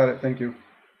 Laura. You got it. Thank you.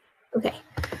 Okay.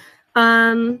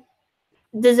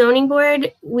 The zoning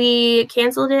board, we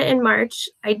canceled it in March.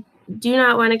 I do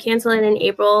not want to cancel it in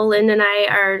April. Linda and I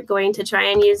are going to try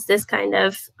and use this kind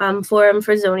of forum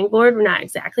for zoning board. We're not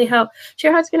exactly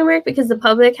sure how it's going to work because the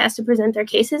public has to present their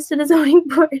cases to the zoning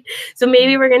board. So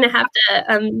maybe we're going to have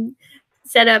to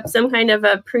set up some kind of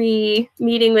a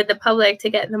pre-meeting with the public to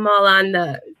get them all on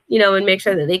the, you know, and make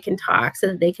sure that they can talk so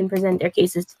that they can present their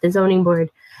cases to the zoning board.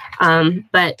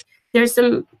 But there's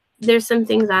some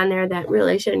things on there that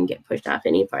really shouldn't get pushed off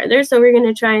any farther. So we're going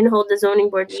to try and hold the zoning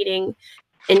board meeting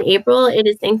in April. It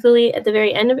is thankfully at the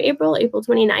very end of April, April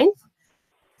 29th.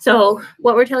 So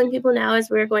what we're telling people now is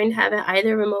we're going to have it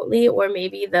either remotely or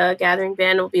maybe the gathering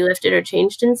ban will be lifted or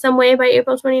changed in some way by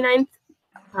April 29th.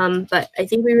 But I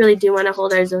think we really do want to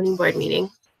hold our zoning board meeting.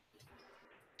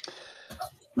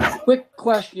 Quick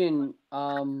question,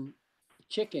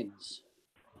 chickens.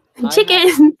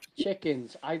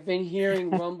 Chickens. I've been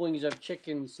hearing rumblings of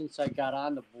chickens since I got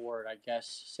on the board, I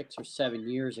guess 6 or 7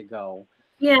 years ago.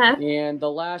 Yeah. And the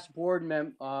last board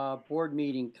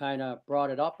meeting kind of brought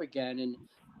it up again. And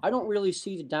I don't really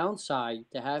see the downside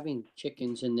to having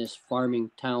chickens in this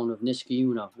farming town of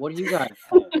Niskayuna. What do you guys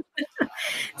think?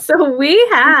 So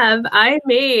I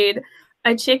made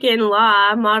a chicken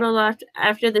law modeled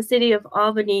after the city of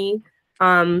Albany,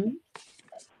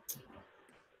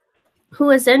 who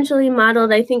essentially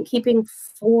modeled, I think, keeping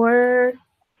 4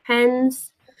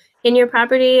 hens in your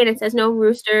property, and it says no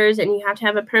roosters, and you have to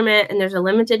have a permit, and there's a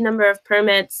limited number of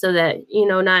permits so that, you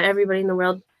know, not everybody in the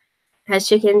world has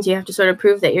chickens. You have to sort of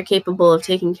prove that you're capable of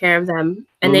taking care of them.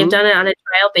 And they've done it on a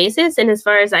trial basis. And as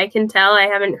far as I can tell, I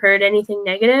haven't heard anything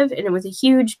negative. And it was a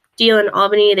huge deal in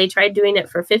Albany. They tried doing it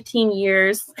for 15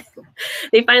 years.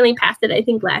 They finally passed it, I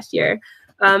think, last year.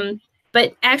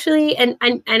 But actually, and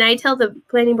I tell the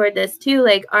planning board this too,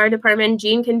 like our department,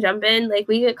 Jean can jump in. Like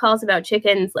we get calls about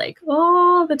chickens like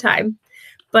all the time.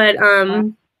 But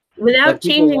without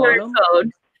changing our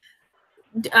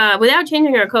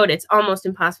code, it's almost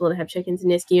impossible to have chickens in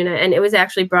Niskayuna, and it was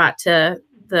actually brought to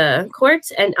the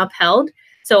courts and upheld.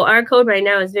 So our code right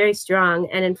now is very strong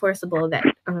and enforceable that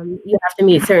you have to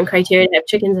meet certain criteria to have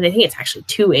chickens, and I think it's actually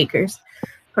 2 acres.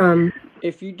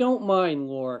 If you don't mind,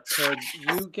 Laura, could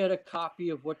you get a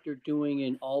copy of what they're doing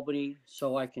in Albany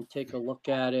so I can take a look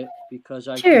at it? Because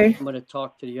I'm going to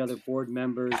talk to the other board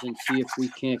members and see if we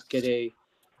can't get a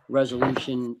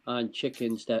resolution on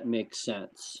chickens that makes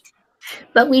sense.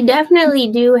 But we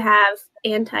definitely do have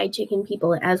anti-chicken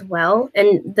people as well.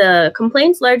 And the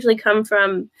complaints largely come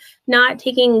from not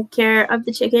taking care of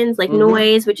the chickens, like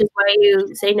noise, which is why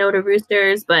you say no to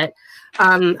roosters. But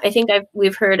I think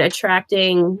we've heard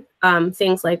attracting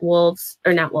things like wolves,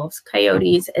 or not wolves,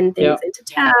 coyotes and things into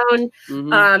town.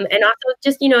 And also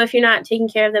just, if you're not taking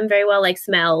care of them very well, like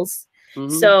smells.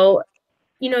 So,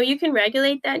 you can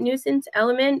regulate that nuisance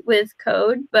element with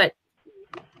code, but,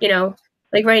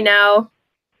 like right now.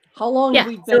 How long have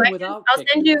we been without I'll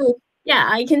send you,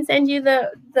 I can send you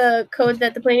the code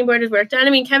that the planning board has worked on. I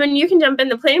mean, Kevin, you can jump in.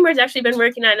 The planning board's actually been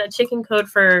working on a chicken code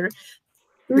for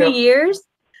 3 years.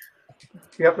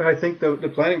 Yep, and I think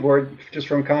the planning board, just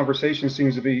from conversation,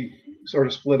 seems to be sort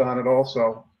of split on it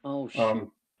also.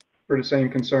 For the same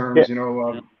concerns,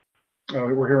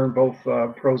 we're hearing both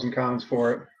pros and cons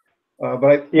for it.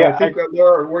 But I think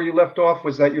Laura, where you left off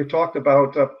was that you talked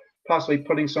about possibly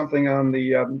putting something on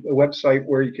the website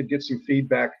where you could get some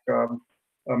feedback.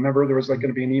 Remember, there was like going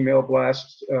to be an email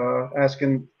blast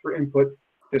asking for input,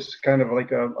 just kind of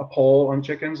like a poll on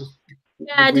chickens.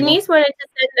 Yeah, Denise wanted to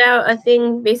send out a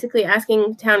thing basically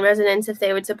asking town residents if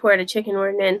they would support a chicken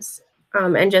ordinance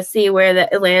and just see where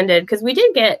it landed. Because we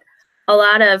did get a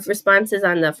lot of responses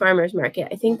on the farmers market.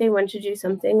 I think they wanted to do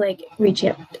something like reach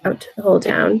out to the whole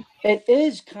town. It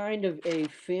is kind of a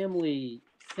family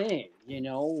thing,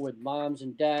 with moms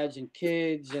and dads and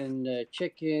kids and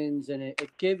chickens, and it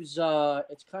gives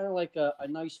it's kind of like a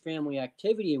nice family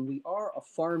activity. And we are a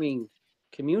farming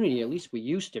community, at least we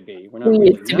used to be. We're not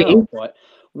really now, but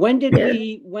when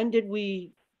did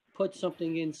we put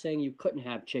something in saying you couldn't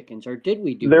have chickens, or did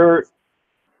we do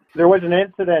there was an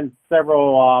incident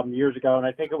several years ago, and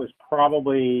I think it was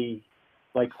probably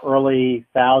like early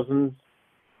 2000s,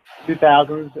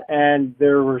 and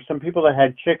there were some people that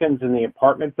had chickens in the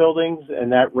apartment buildings,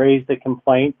 and that raised a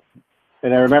complaint.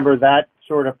 And I remember that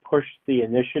sort of pushed the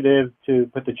initiative to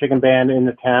put the chicken ban in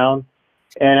the town.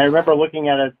 And I remember looking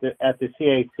at it at the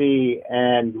CAC,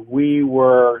 and we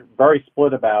were very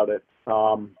split about it.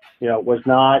 It was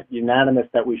not unanimous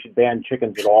that we should ban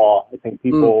chickens at all. I think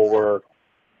people were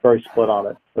very split on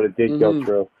it, but it did go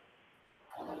through.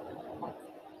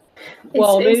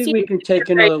 Well, maybe we can take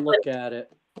another look at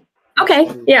it. Okay,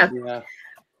 yeah.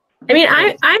 I mean, I'm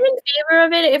in favor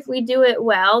of it if we do it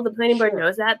well. The planning board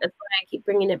knows that. That's why I keep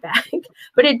bringing it back.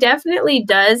 But it definitely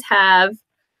does have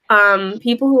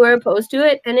people who are opposed to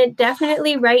it. And it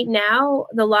definitely, right now,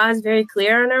 the law is very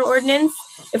clear on our ordinance.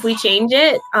 If we change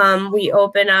it, we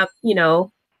open up,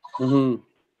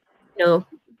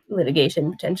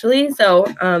 litigation potentially. So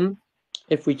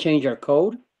if we change our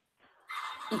code?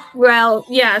 Well,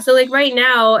 yeah. So like right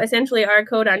now, essentially our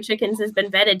code on chickens has been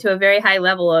vetted to a very high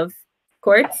level of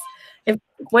courts. If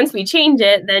once we change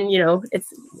it, then,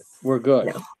 we're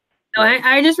good. So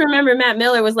I just remember Matt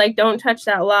Miller was like, don't touch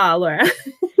that law, Laura.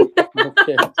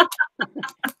 Okay.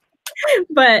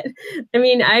 But I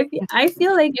mean, I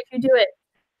feel like if you do it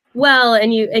well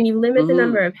and you limit the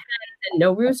number of hens and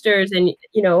no roosters, and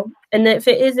and if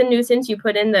it is a nuisance, you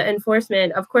put in the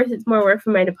enforcement. Of course, it's more work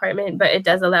for my department, but it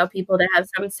does allow people to have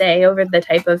some say over the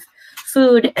type of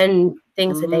food and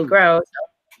things that they grow.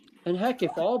 So. And heck,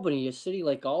 if Albany, a city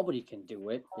like Albany, can do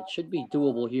it, it should be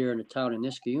doable here in the town of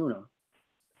Niskayuna.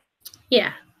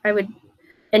 Yeah, I would.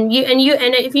 And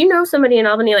if you know somebody in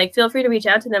Albany, like, feel free to reach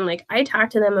out to them. Like, I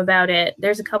talked to them about it.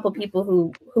 There's a couple people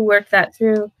who worked that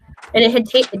through, and it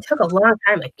took a long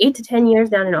time, like 8 to 10 years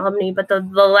down in Albany. But the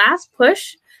last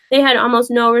push, they had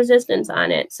almost no resistance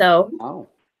on it. So. Oh,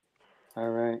 all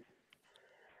right.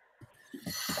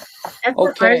 That's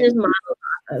what ours is modeled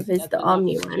off of. Is the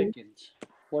Albany one. Chickens.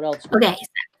 What else? Okay,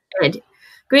 good.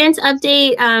 Grants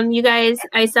update. You guys,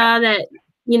 I saw that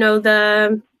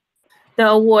the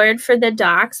award for the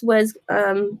docks was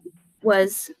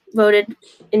voted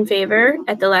in favor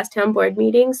at the last town board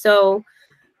meeting. So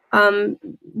Barn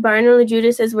and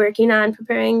LaJudas is working on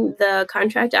preparing the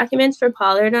contract documents for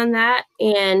Pollard on that.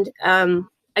 And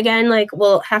again, like,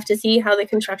 we'll have to see how the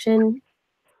construction,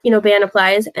 ban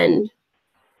applies and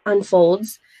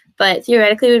unfolds. But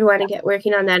theoretically, we'd want to get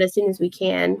working on that as soon as we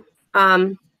can.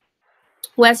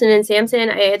 Weston and Sampson,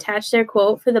 I attached their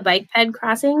quote for the bike ped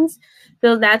crossings.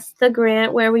 So that's the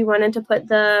grant where we wanted to put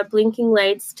the blinking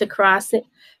lights to cross it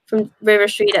from River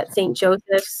Street at St.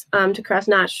 Joseph's to cross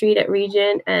Knott Street at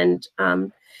Regent. And,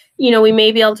 we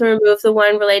may be able to remove the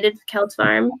one related to Kelt's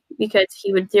Farm, because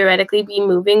he would theoretically be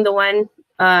moving the one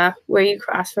where you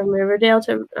cross from Riverdale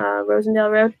to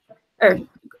Rosendale Road.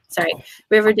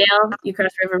 Riverdale. You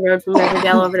cross River Road from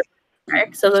Riverdale over to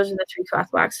Park. So those are the 3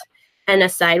 crosswalks. And a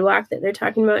sidewalk that they're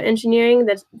talking about engineering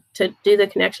that's to do the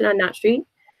connection on Knott Street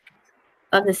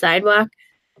of the sidewalk.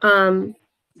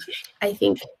 I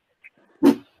think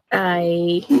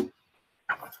I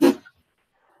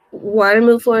want to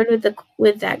move forward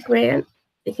with that grant.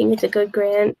 I think it's a good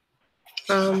grant.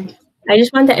 I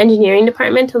just want the engineering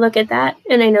department to look at that.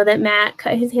 And I know that Matt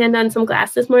cut his hand on some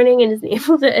glass this morning and isn't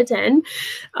able to attend.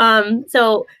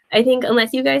 So I think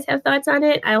unless you guys have thoughts on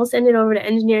it, I will send it over to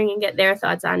engineering and get their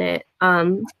thoughts on it.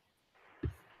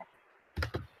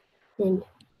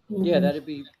 Yeah, that'd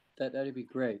be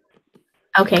great.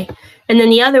 Okay. And then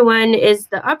the other one is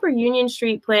the Upper Union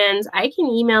Street plans. I can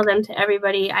email them to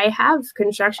everybody. I have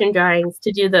construction drawings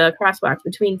to do the crosswalk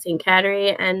between St.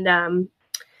 Cattery and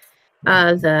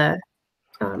the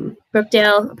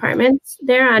Brookdale Apartments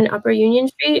there on Upper Union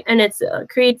Street. And it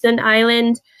creates an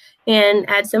island and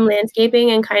adds some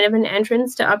landscaping and kind of an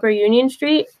entrance to Upper Union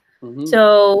Street. Mhm.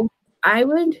 So I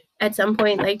would at some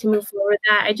point like to move forward with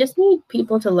that. I just need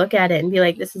people to look at it and be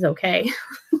like, this is okay.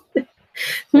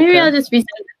 Maybe Okay. I'll just resend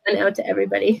that out to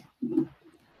everybody. Yeah,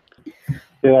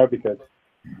 that'd be good.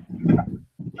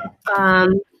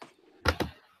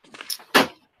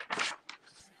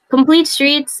 Complete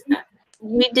Streets,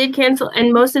 we did cancel,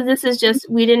 and most of this is just,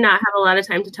 we did not have a lot of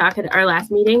time to talk at our last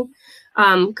meeting.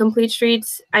 Complete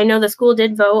Streets, I know the school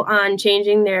did vote on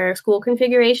changing their school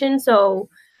configuration, so,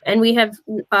 and we have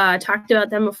talked about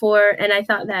them before, and I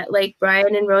thought that like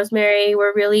Brian and Rosemary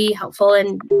were really helpful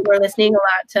and were listening a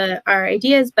lot to our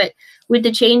ideas, but with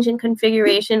the change in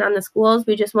configuration on the schools,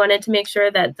 we just wanted to make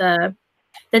sure that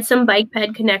that some bike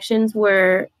ped connections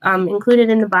were included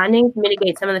in the bonding to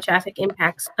mitigate some of the traffic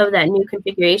impacts of that new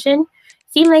configuration.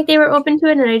 Seemed like they were open to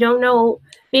it, and I don't know,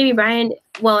 maybe Brian,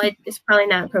 well, it's probably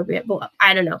not appropriate, but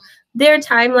I don't know. Their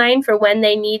timeline for when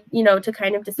they need, to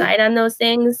kind of decide on those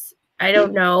things, I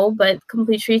don't know, but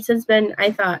Complete Streets has been,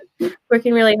 I thought,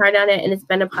 working really hard on it, and it's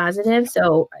been a positive.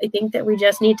 So I think that we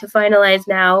just need to finalize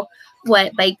now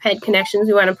what bike ped connections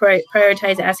we want to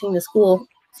prioritize asking the school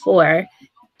for,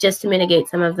 just to mitigate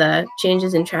some of the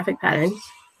changes in traffic patterns.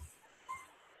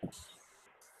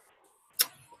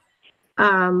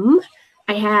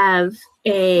 I have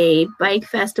a bike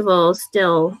festival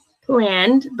still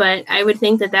planned, but I would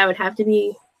think that would have to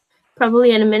be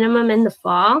probably at a minimum in the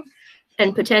fall,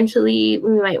 and potentially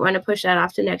we might want to push that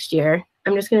off to next year.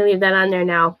 I'm just going to leave that on there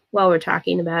now while we're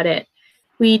talking about it.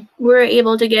 We were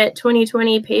able to get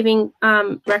 2020 paving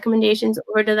recommendations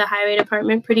over to the highway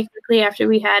department pretty quickly after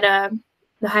we had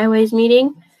the highways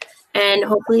meeting, and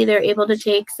hopefully they're able to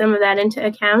take some of that into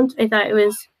account. I thought it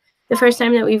was the first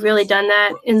time that we've really done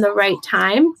that in the right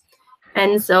time,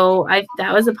 and so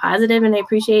that was a positive, and I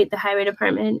appreciate the highway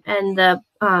department and the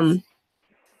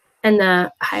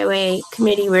highway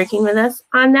committee working with us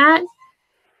on that.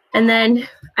 And then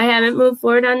I haven't moved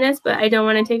forward on this, but I don't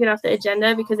want to take it off the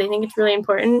agenda because I think it's really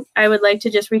important. I would like to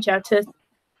just reach out to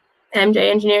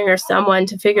MJ Engineering or someone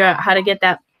to figure out how to get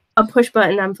that a push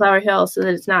button on Flower Hill so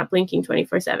that it's not blinking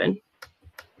 24/7.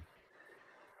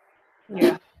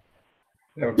 Yeah.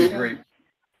 That would be great.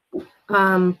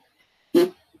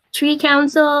 Tree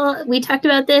Council, we talked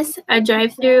about this, a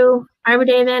drive-through Arbor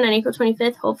Day event on April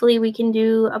 25th. Hopefully we can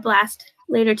do a blast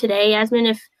later today. Yasmin,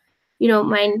 if you don't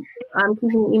mind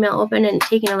keeping the email open and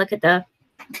taking a look at the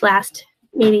blast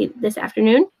maybe this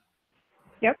afternoon.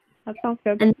 Yep, that sounds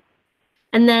good.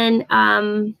 And then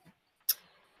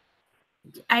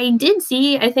I did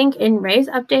see, I think in Ray's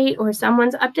update or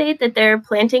someone's update, that they're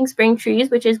planting spring trees,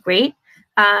 which is great.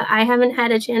 I haven't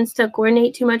had a chance to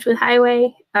coordinate too much with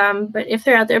Highway, but if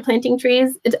they're out there planting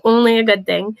trees, it's only a good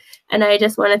thing. And I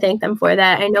just want to thank them for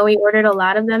that. I know we ordered a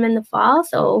lot of them in the fall,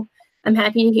 so I'm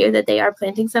happy to hear that they are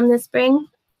planting some this spring,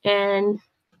 and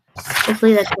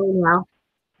hopefully that's going well.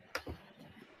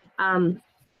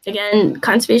 Again,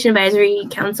 Conservation Advisory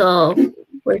Council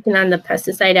working on the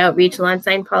pesticide outreach, lawn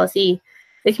sign policy,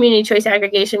 the community choice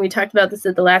aggregation. We talked about this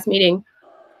at the last meeting,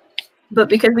 but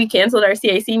because we canceled our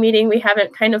CIC meeting, we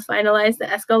haven't kind of finalized the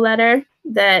ESCO letter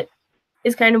that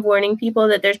is kind of warning people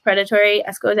that there's predatory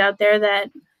ESCOs out there that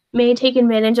may take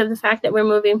advantage of the fact that we're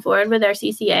moving forward with our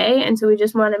CCA. And so we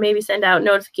just want to maybe send out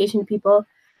notification to people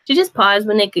to just pause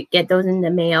when they could get those in the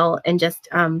mail and just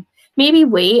maybe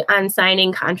wait on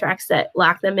signing contracts that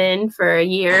lock them in for a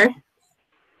year,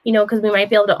 because we might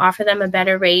be able to offer them a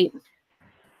better rate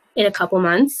in a couple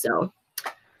months. So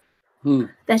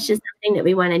that's just something that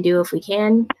we want to do if we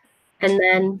can. And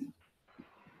then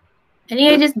I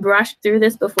think I just brushed through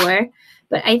this before,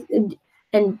 but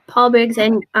and Paul Briggs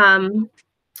and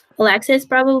Alexis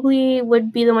probably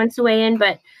would be the ones to weigh in.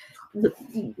 But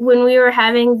when we were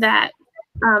having that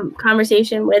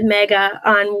conversation with Mega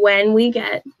on when we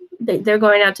get, they're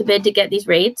going out to bid to get these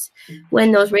rates,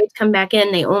 when those rates come back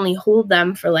in, they only hold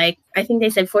them for I think they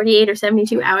said 48 or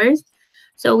 72 hours.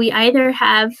 So we either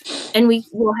have, and we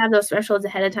will have those thresholds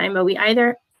ahead of time, but we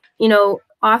either,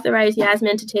 authorize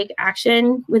Yasmin to take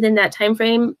action within that time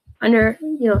frame under,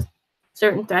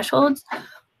 certain thresholds,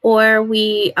 or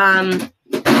we know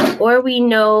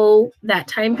that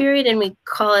time period and we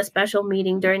call a special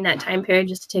meeting during that time period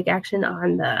just to take action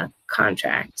on the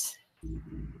contract.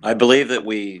 I believe that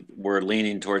we were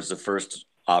leaning towards the first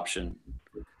option.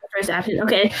 First option,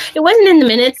 okay. It wasn't in the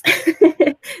minutes, so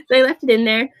I left it in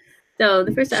there. So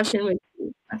the first option would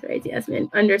be authorize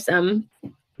Yasmin under some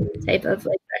type of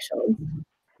threshold.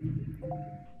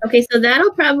 Okay, so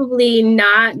that'll probably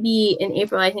not be in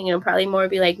April. I think it'll probably more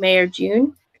be like May or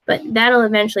June, but that'll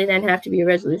eventually then have to be a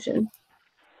resolution.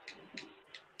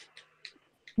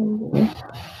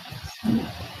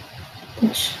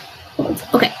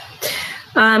 Okay.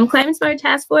 Climate Smart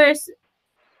Task Force,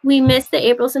 we missed the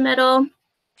April submittal,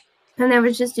 and that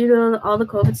was just due to all the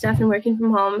COVID stuff and working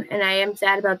from home, and I am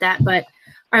sad about that, but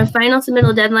our final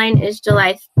submittal deadline is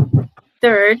July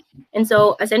 3rd, and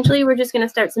so essentially we're just going to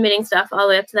start submitting stuff all the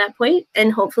way up to that point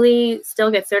and hopefully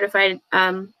still get certified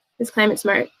as Climate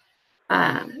Smart,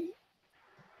 as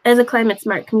a Climate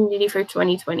Smart community for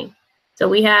 2020. So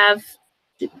we have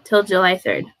till July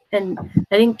 3rd, and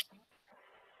I think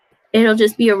it'll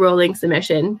just be a rolling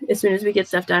submission. As soon as we get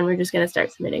stuff done, we're just going to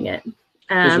start submitting it.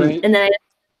 And then,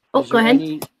 go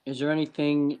ahead. Is there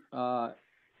anything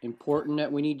important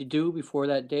that we need to do before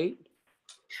that date?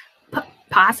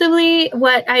 Possibly.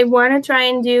 What I want to try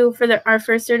and do for our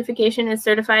first certification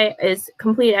is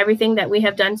complete everything that we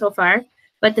have done so far.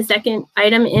 But the second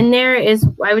item in there is,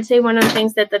 I would say, one of the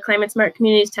things that the Climate Smart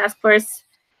Communities Task Force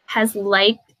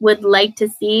would like to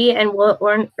see and will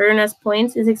earn us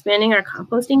points is expanding our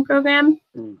composting program.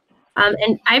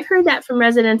 And I've heard that from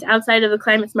residents outside of the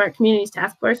Climate Smart Communities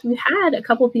Task Force. We've had a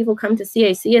couple people come to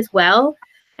CAC as well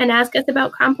and ask us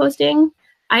about composting.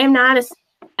 I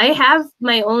have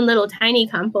my own little tiny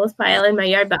compost pile in my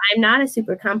yard, but I'm not a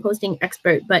super composting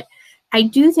expert. But I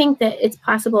do think that it's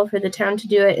possible for the town to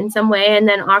do it in some way and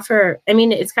then offer,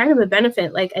 it's kind of a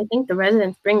benefit. Like, I think the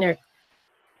residents bring their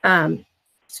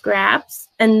scraps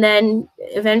and then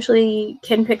eventually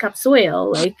can pick up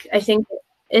soil. Like, I think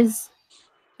is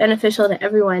beneficial to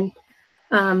everyone.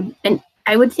 And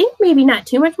I would think maybe not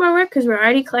too much more work because we're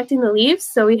already collecting the leaves.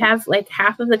 So we have like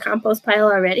half of the compost pile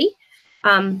already.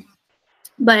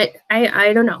 But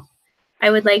I don't know.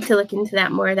 I would like to look into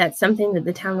that more. That's something that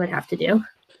the town would have to do.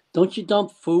 Don't you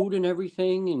dump food and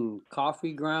everything and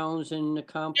coffee grounds in the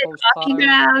compost coffee pile?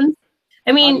 grounds.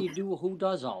 Who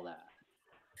does all that?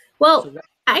 Well,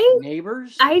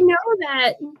 neighbors? I know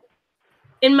that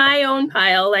in my own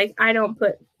pile, like I'm a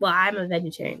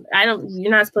vegetarian.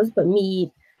 You're not supposed to put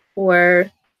meat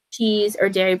or cheese or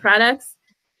dairy products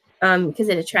because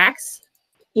it attracts,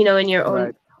 in your own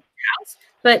house.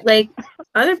 But like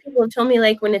other people have told me,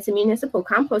 like when it's a municipal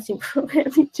composting program,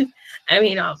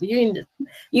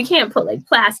 you can't put like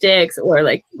plastics or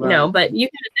like, but you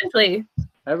can essentially,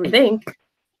 I think,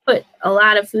 put a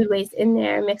lot of food waste in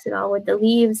there, mix it all with the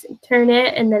leaves, and turn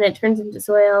it, and then it turns into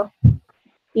soil,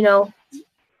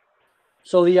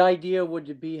 So the idea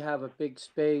would be have a big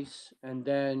space and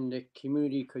then the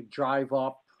community could drive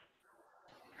up,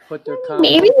 put their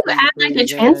maybe you add like a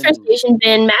transfer station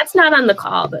bin. Matt's not on the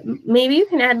call, but maybe you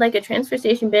can add like a transfer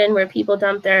station bin where people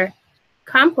dump their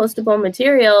compostable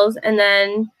materials, and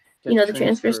then the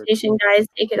transfer station guys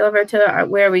take it over to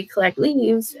where we collect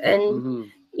leaves, and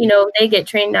they get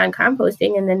trained on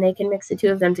composting, and then they can mix the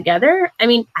two of them together.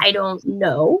 I don't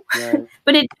know,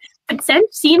 but it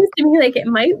seems to me like it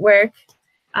might work.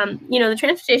 The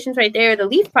transfer station's right there. The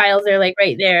leaf piles are like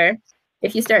right there.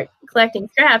 If you start collecting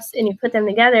scraps and you put them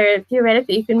together,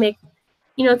 theoretically you can make,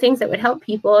 things that would help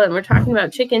people. And we're talking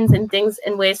about chickens and things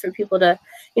and ways for people to,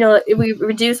 we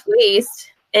reduce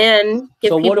waste and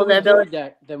give people the ability.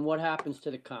 Then what happens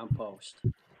to the compost?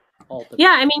 Ultimately?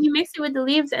 Yeah, you mix it with the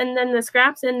leaves and then the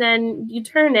scraps, and then you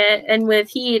turn it, and with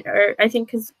heat, or I think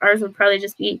because ours would probably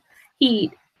just be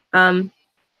heat,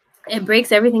 it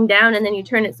breaks everything down, and then you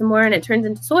turn it some more and it turns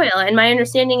into soil. And my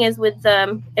understanding is with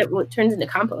it turns into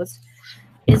compost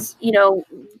is, the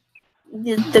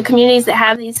communities that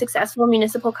have these successful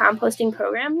municipal composting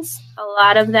programs, a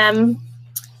lot of them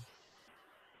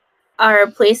are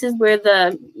places where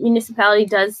the municipality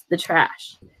does the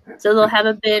trash. So they'll have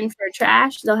a bin for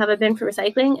trash, they'll have a bin for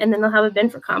recycling, and then they'll have a bin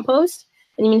for compost.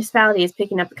 And the municipality is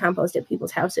picking up the compost at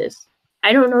people's houses.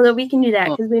 I don't know that we can do that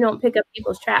because we don't pick up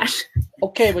people's trash.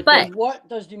 Okay, but then what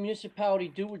does the municipality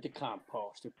do with the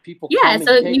compost? If people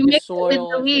so you mix it with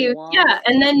the leaves,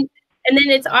 and then And then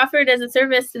it's offered as a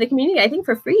service to the community, I think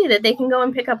for free, that they can go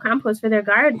and pick up compost for their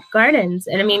gardens.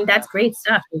 And I mean, that's great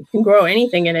stuff. You can grow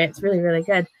anything in it. It's really, really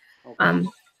good.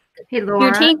 Hey, Laura.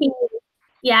 You're taking,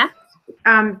 yeah.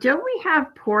 Don't we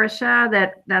have Portia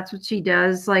that's what she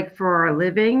does like for a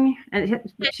living? And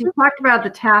she talked about the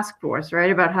task force, right?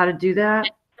 About how to do that.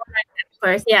 Of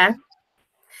course, yeah.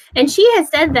 And she has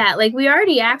said that, like, we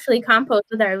already actually compost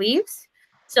with our leaves.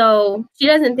 So she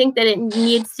doesn't think that it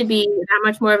needs to be that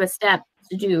much more of a step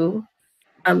to do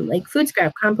like food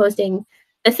scrap composting.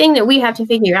 The thing that we have to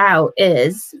figure out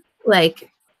is, like,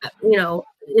 you know,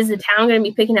 is the town going to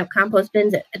be picking up compost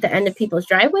bins at the end of people's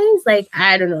driveways? Like,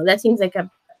 I don't know. That seems like a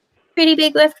pretty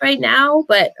big lift right now.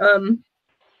 But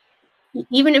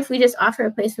even if we just offer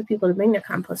a place for people to bring their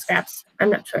compost scraps, I'm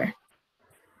not sure.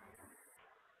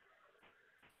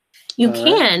 You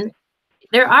can.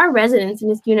 There are residents in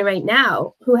this unit right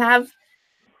now who have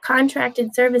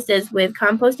contracted services with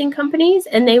composting companies,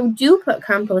 and they do put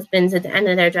compost bins at the end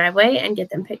of their driveway and get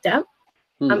them picked up.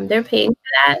 They're paying for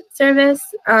that service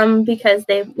because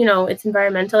they, you know, it's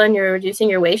environmental and you're reducing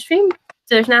your waste stream.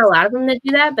 So there's not a lot of them that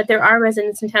do that, but there are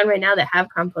residents in town right now that have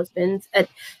compost bins that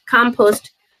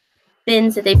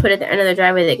they put at the end of their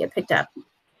driveway that get picked up.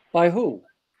 By who?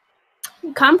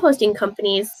 Composting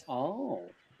companies. Oh.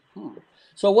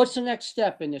 So what's the next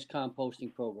step in this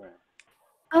composting program?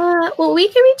 Well, we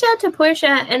can reach out to Portia,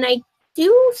 and I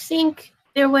do think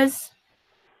there was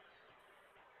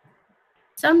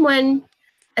someone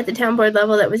at the town board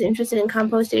level that was interested in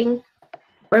composting,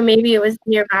 or maybe it was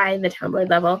nearby the town board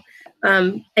level,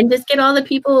 and just get all the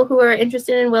people who are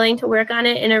interested and willing to work on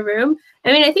it in a room.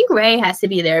 I mean, I think Ray has to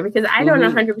be there because I don't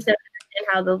 100% understand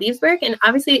how the leaves work, and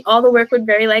obviously all the work would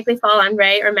very likely fall on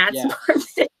Ray or Matt's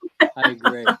department. I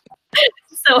agree.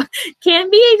 So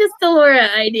can't be just a Laura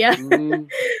idea.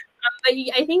 But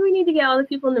I think we need to get all the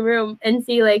people in the room and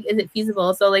see, like, is it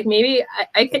feasible? So, like, maybe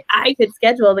I could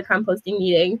schedule the composting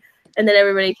meeting, and then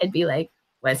everybody could be like,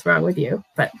 "What's wrong with you?"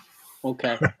 But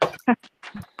okay.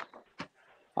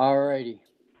 All righty.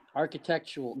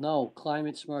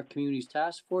 Climate Smart Communities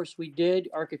Task Force. We did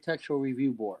Architectural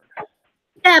Review Board.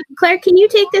 Yeah, Claire, can you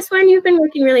take this one? You've been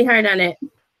working really hard on it.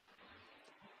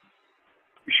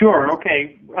 Sure.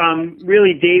 Okay.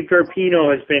 Really, Dave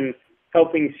Garpino has been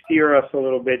helping steer us a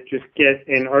little bit, just get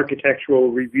an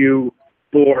architectural review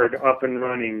board up and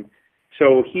running.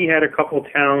 So he had a couple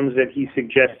towns that he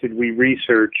suggested we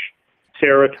research: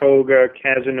 Saratoga,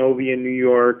 Cazenovia, New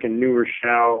York, and New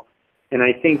Rochelle, and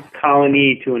I think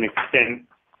Colony to an extent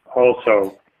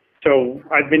also. So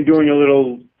I've been doing a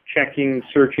little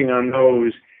searching on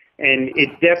those, and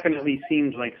it definitely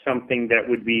seems like something that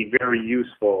would be very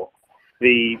useful.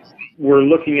 We're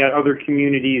looking at other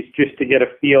communities just to get a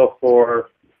feel for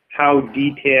how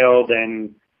detailed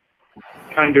and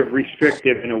kind of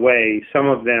restrictive in a way some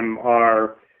of them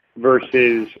are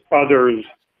versus others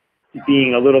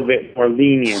being a little bit more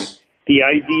lenient. The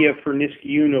idea for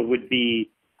Niskayuna would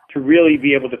be to really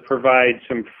be able to provide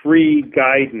some free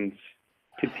guidance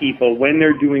to people when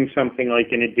they're doing something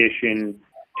like an addition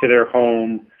to their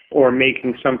home or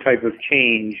making some type of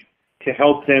change, to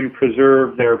help them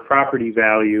preserve their property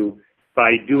value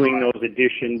by doing those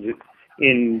additions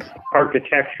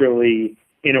architecturally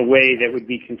in a way that would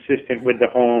be consistent with the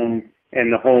home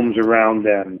and the homes around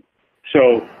them.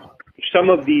 So some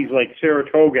of these, like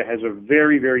Saratoga, has a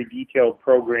very, very detailed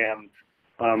program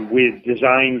with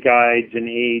design guides and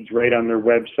aids right on their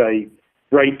website,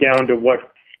 right down to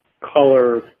what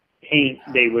color paint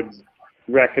they would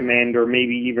recommend or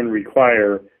maybe even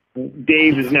require.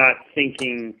 Dave is not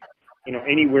thinking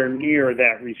anywhere near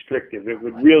that restrictive. It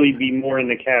would really be more in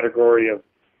the category of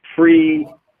free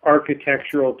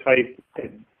architectural type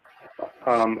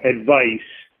advice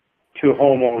to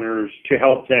homeowners to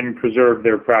help them preserve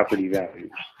their property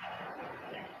values.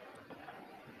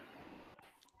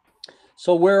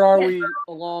 So where are we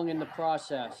along in the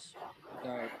process?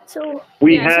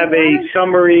 We have a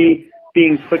summary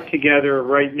being put together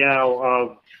right now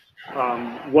of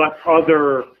what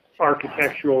other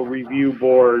architectural review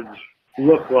boards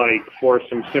look like for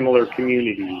some similar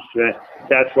communities.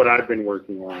 That's what I've been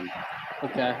working on.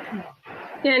 Okay.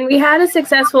 And we had a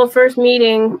successful first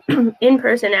meeting in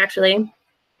person, actually,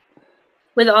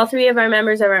 with all three of our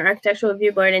members of our architectural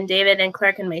review board, and David and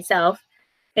Clark and myself.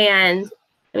 And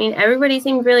I mean, everybody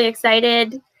seemed really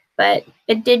excited, but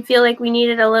it did feel like we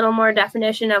needed a little more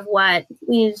definition of what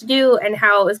we needed to do and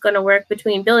how it was going to work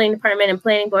between building department and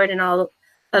planning board and all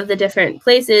of the different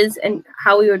places and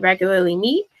how we would regularly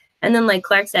meet. And then, like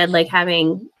Clark said, like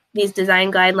having these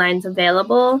design guidelines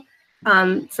available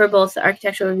for both the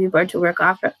architectural review board to work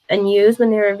off and use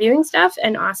when they're reviewing stuff,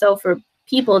 and also for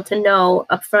people to know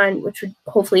upfront, which would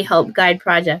hopefully help guide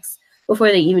projects before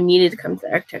they even needed to come to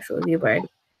the architectural review board.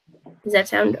 Does that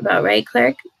sound about right,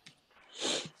 Clerk?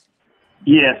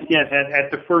 Yes. At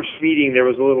the first meeting, there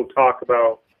was a little talk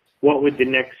about what would the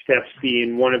next steps be,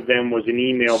 and one of them was an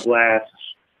email blast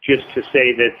just to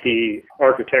say that the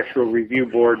architectural review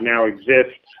board now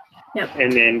exists,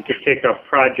 and then to pick a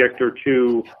project or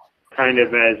two kind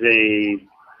of as a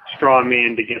straw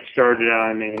man to get started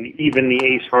on. And even the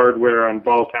Ace Hardware on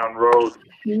Balltown Road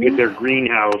with their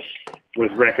greenhouse was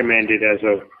recommended as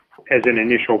an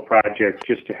initial project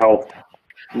just to help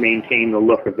maintain the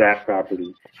look of that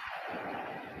property.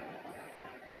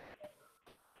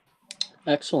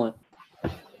 Excellent.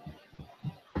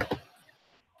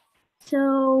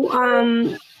 So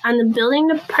on the building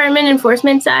department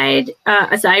enforcement side,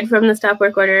 aside from the stop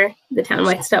work order, the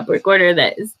townwide stop work order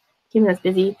that is keeping us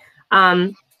busy,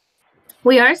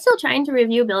 we are still trying to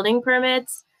review building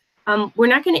permits. We're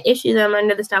not going to issue them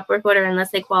under the stop work order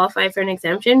unless they qualify for an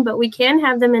exemption, but we can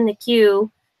have them in the queue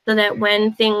so that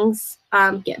when things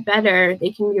get better,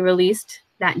 they can be released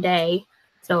that day.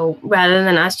 So rather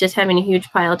than us just having a huge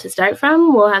pile to start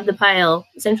from, we'll have the pile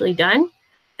essentially done,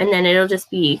 and then it'll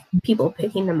just be people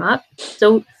picking them up.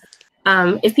 So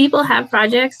if people have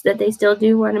projects that they still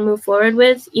do want to move forward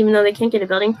with, even though they can't get a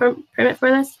building permit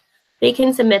for this, they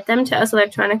can submit them to us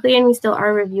electronically, and we still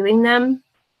are reviewing them.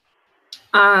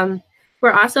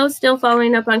 We're also still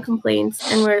following up on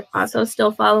complaints, and we're also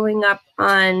still following up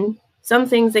on some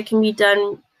things that can be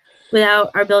done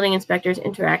without our building inspectors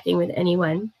interacting with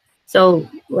anyone. So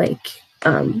like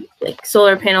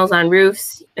solar panels on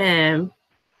roofs, in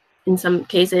some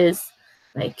cases,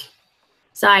 like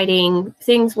siding,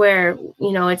 things where,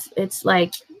 you know, it's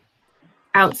like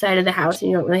outside of the house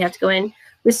and you don't really have to go in.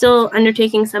 We're still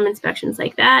undertaking some inspections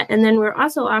like that. And then we're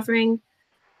also offering,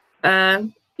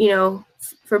 you know,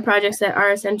 for projects that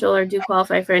are essential or do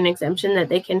qualify for an exemption, that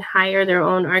they can hire their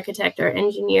own architect or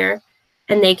engineer,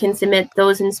 and they can submit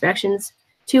those inspections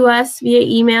to us via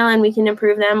email, and we can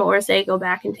approve them, or say go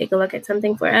back and take a look at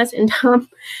something for us. And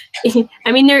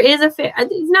I mean, there is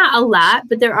it's not a lot,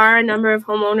 but there are a number of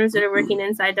homeowners that are working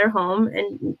inside their home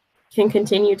and can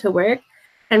continue to work.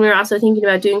 And we're also thinking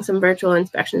about doing some virtual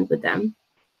inspections with them.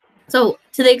 So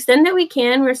to the extent that we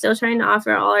can, we're still trying to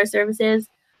offer all our services.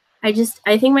 I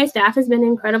think my staff has been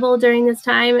incredible during this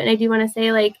time. And I do want to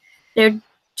say, like, they're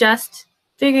just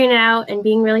figuring it out and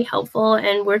being really helpful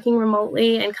and working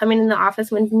remotely and coming in the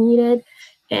office when needed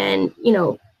and, you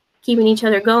know, keeping each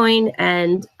other going.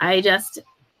 And I just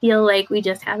feel like we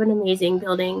just have an amazing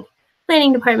building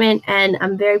planning department, and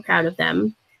I'm very proud of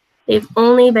them. They've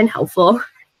only been helpful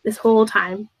this whole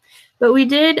time. But we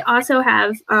did also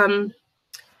have,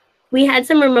 we had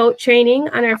some remote training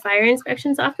on our fire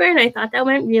inspection software, and I thought that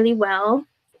went really well.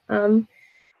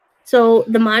 So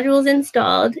the module's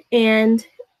installed, and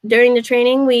during the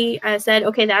training, we said,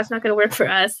 okay, that's not going to work for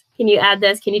us. Can you add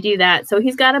this? Can you do that? So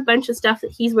he's got a bunch of stuff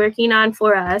that he's working on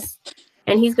for us,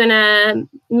 and he's going to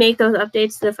make those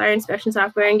updates to the fire inspection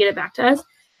software and get it back to us.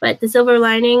 But the silver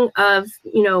lining of,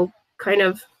 you know, kind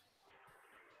of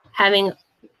having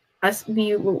us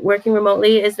be working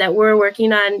remotely is that we're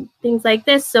working on things like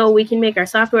this so we can make our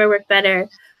software work better.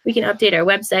 We can update our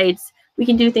websites. We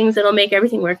can do things that'll make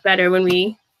everything work better when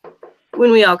we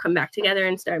all come back together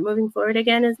and start moving forward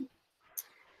again.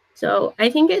 So I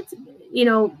think it's, you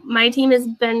know, my team has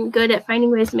been good at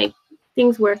finding ways to make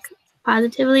things work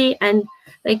positively, and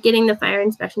like getting the fire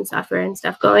inspection software and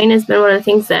stuff going has been one of the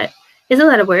things that is a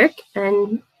lot of work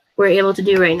and we're able to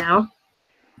do right now.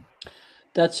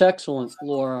 That's excellent,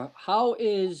 Laura. How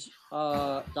is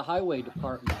the highway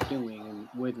department doing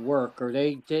with work? Are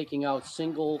they taking out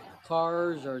single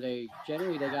cars? Or they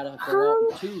generally they gotta go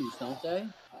out in twos, don't they?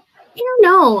 I don't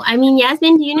know. I mean,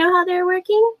 Yasmin, do you know how they're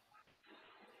working?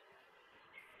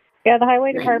 Yeah, the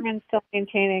highway department's still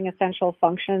maintaining essential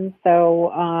functions.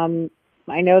 So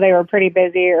I know they were pretty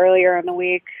busy earlier in the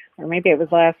week, or maybe it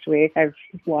was last week. I've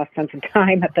lost sense of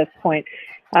time at this point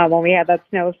when we had that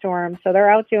snowstorm. So they're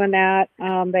out doing that.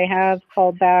 They have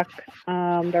called back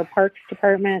their parks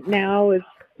department now has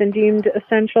been deemed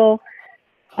essential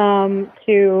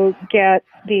to get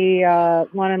the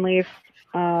lawn and leaf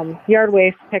yard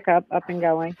waste pickup up and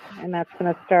going, and that's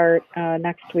going to start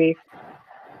next week.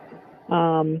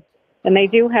 And they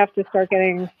do have to start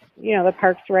getting, you know, the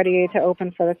parks ready to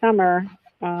open for the summer,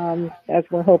 as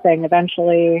we're hoping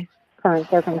eventually current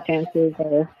circumstances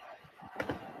are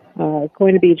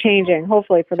going to be changing,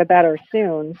 hopefully for the better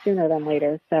sooner than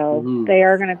later. So they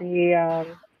are going to be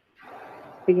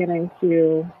beginning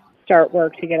to start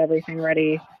work to get everything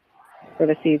ready for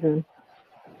the season.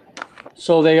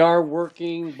 So they are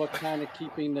working, but kind of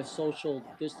keeping the social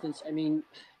distance. I mean,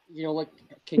 like,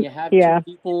 can you have two Yeah.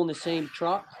 people in the same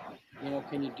truck?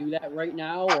 Can you do that right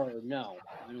now or no?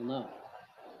 I don't know.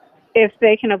 If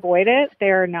they can avoid it,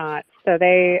 they're not. So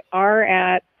they are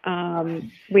at,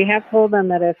 we have told them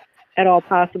that if at all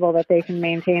possible that they can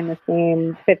maintain the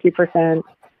same 50%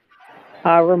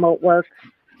 remote work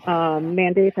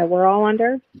mandate that we're all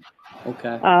under.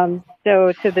 Okay.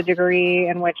 So to the degree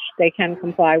in which they can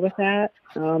comply with that,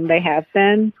 they have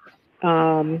been.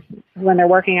 When they're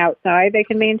working outside, they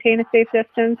can maintain a safe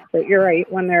distance, but you're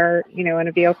right, when they're, in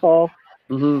a vehicle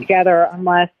together,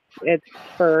 unless it's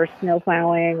for snow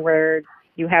plowing where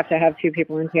you have to have two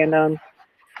people in tandem,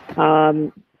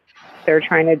 they're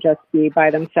trying to just be by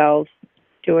themselves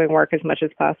doing work as much as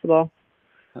possible.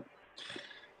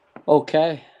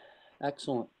 Okay.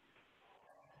 Excellent.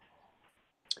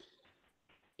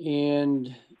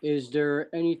 And is there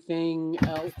anything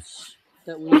else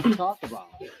that we need to talk about?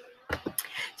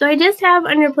 So I just have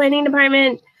under planning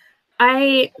department,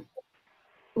 I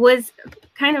was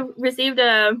kind of received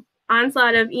a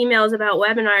onslaught of emails about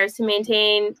webinars to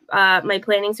maintain my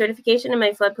planning certification and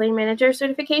my floodplain manager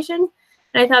certification.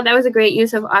 And I thought that was a great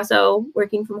use of also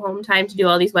working from home time to do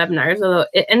all these webinars, although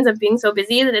it ends up being so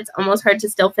busy that it's almost hard to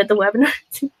still fit the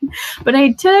webinars. But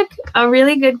I took a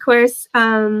really good course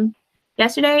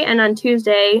yesterday and on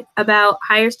Tuesday about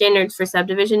higher standards for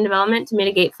subdivision development to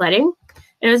mitigate flooding.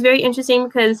 And it was very interesting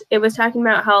because it was talking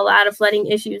about how a lot of flooding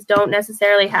issues don't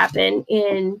necessarily happen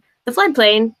in the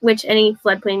floodplain, which any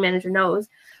floodplain manager knows.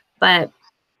 But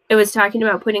it was talking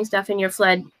about putting stuff in your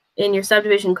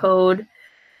subdivision code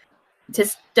to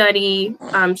study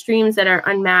streams that are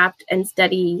unmapped and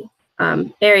study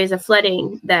areas of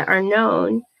flooding that are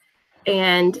known.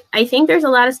 And I think there's a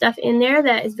lot of stuff in there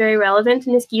that is very relevant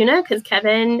to Niskayuna because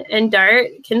Kevin and Dart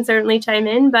can certainly chime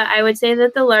in. But I would say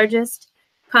that the largest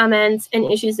comments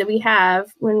and issues that we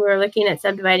have when we're looking at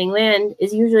subdividing land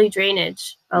is usually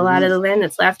drainage. A lot of the land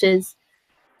that's left is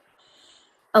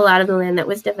a lot of the land that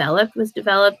was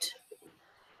developed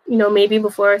maybe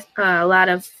before a lot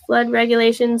of flood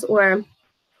regulations or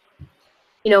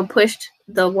pushed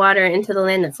the water into the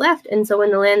land that's left. And so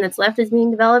when the land that's left is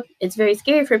being developed, it's very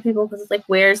scary for people because it's like,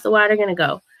 where's the water going to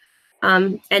go?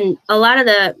 And a lot of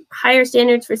the higher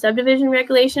standards for subdivision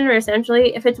regulation are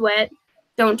essentially, if it's wet,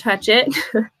 don't touch it,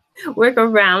 work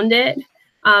around it,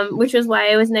 which was why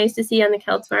it was nice to see on the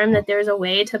Celts farm that there's a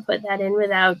way to put that in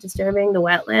without disturbing the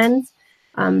wetlands.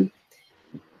 And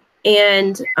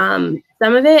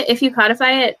some of it, if you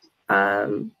codify it,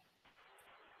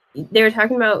 they were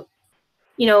talking about,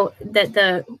 that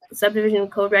the subdivision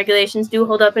code regulations do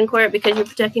hold up in court because you're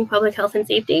protecting public health and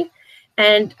safety.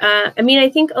 And I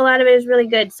think a lot of it is really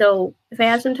good. So if I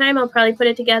have some time, I'll probably put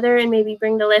it together and maybe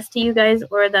bring the list to you guys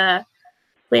or the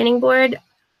planning board.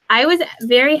 I was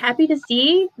very happy to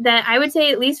see that I would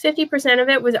say at least 50% of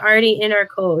it was already in our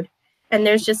code. And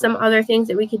there's just some other things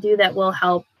that we could do that will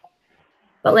help.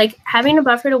 But like having a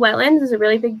buffer to wetlands is a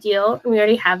really big deal. And we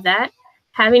already have that.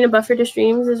 Having a buffer to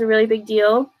streams is a really big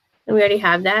deal. And we already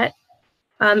have that.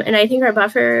 And I think our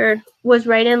buffer was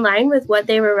right in line with what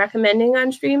they were recommending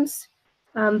on streams.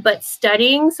 But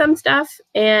studying some stuff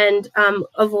and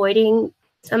avoiding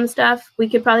some stuff, we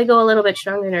could probably go a little bit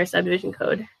stronger in our subdivision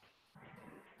code.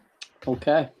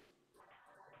 Okay.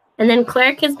 And then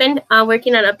Clark has been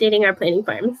working on updating our planning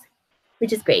farms,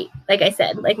 which is great. Like I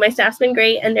said, like my staff's been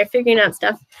great and they're figuring out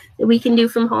stuff that we can do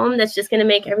from home that's just going to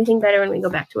make everything better when we go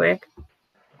back to work.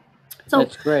 So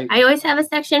that's great. I always have a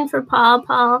section for Paul.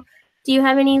 Paul, do you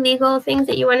have any legal things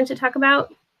that you wanted to talk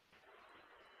about?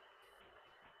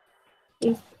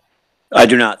 I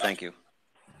do not, thank you.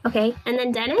 Okay, and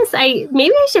then Dennis,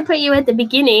 maybe I should put you at the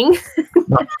beginning.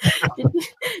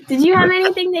 Did you have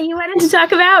anything that you wanted to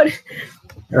talk about?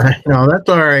 No, that's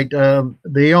all right.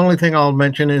 The only thing I'll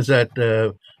mention is that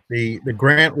the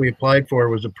grant we applied for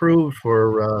was approved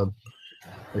for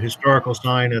the historical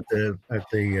sign at the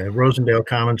Rosendale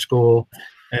Common School,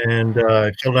 and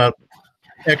filled out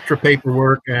extra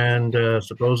paperwork, and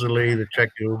supposedly the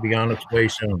check will be on its way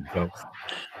soon. So,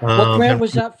 what grant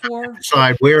was that for?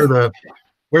 Decide where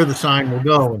the sign will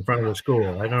go in front of the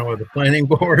school. I don't know whether the planning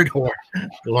board or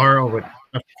Laura would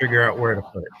have to figure out where to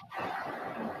put it.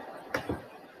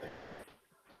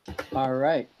 All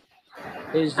right.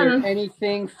 Is there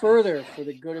anything further for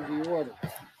the good of the order?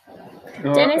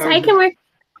 No, Dennis, I can work.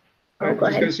 I was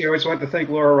just going to say, I just want to thank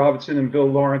Laura Robinson and Bill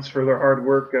Lawrence for their hard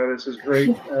work. This is great.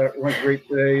 It went great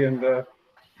today, and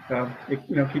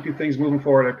keeping things moving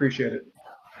forward. I appreciate it.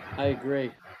 I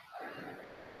agree.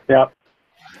 Yeah.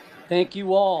 Thank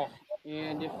you all.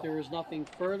 And if there is nothing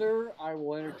further, I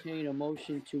will entertain a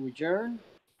motion to adjourn.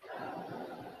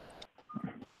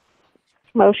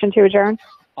 Motion to adjourn.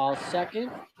 I'll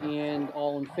second, and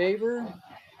all in favor?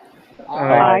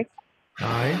 Aye.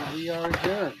 Aye. We are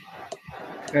adjourned.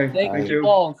 Okay, Thank you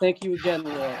all, and thank you again,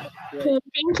 Laura. Great. Okay,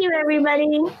 thank you,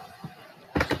 everybody.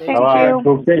 Stay Thank safe.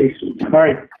 you. Okay. All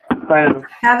right. Bye now.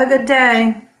 Have a good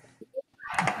day.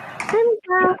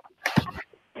 Bye.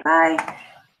 Bye.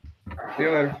 See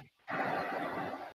you later.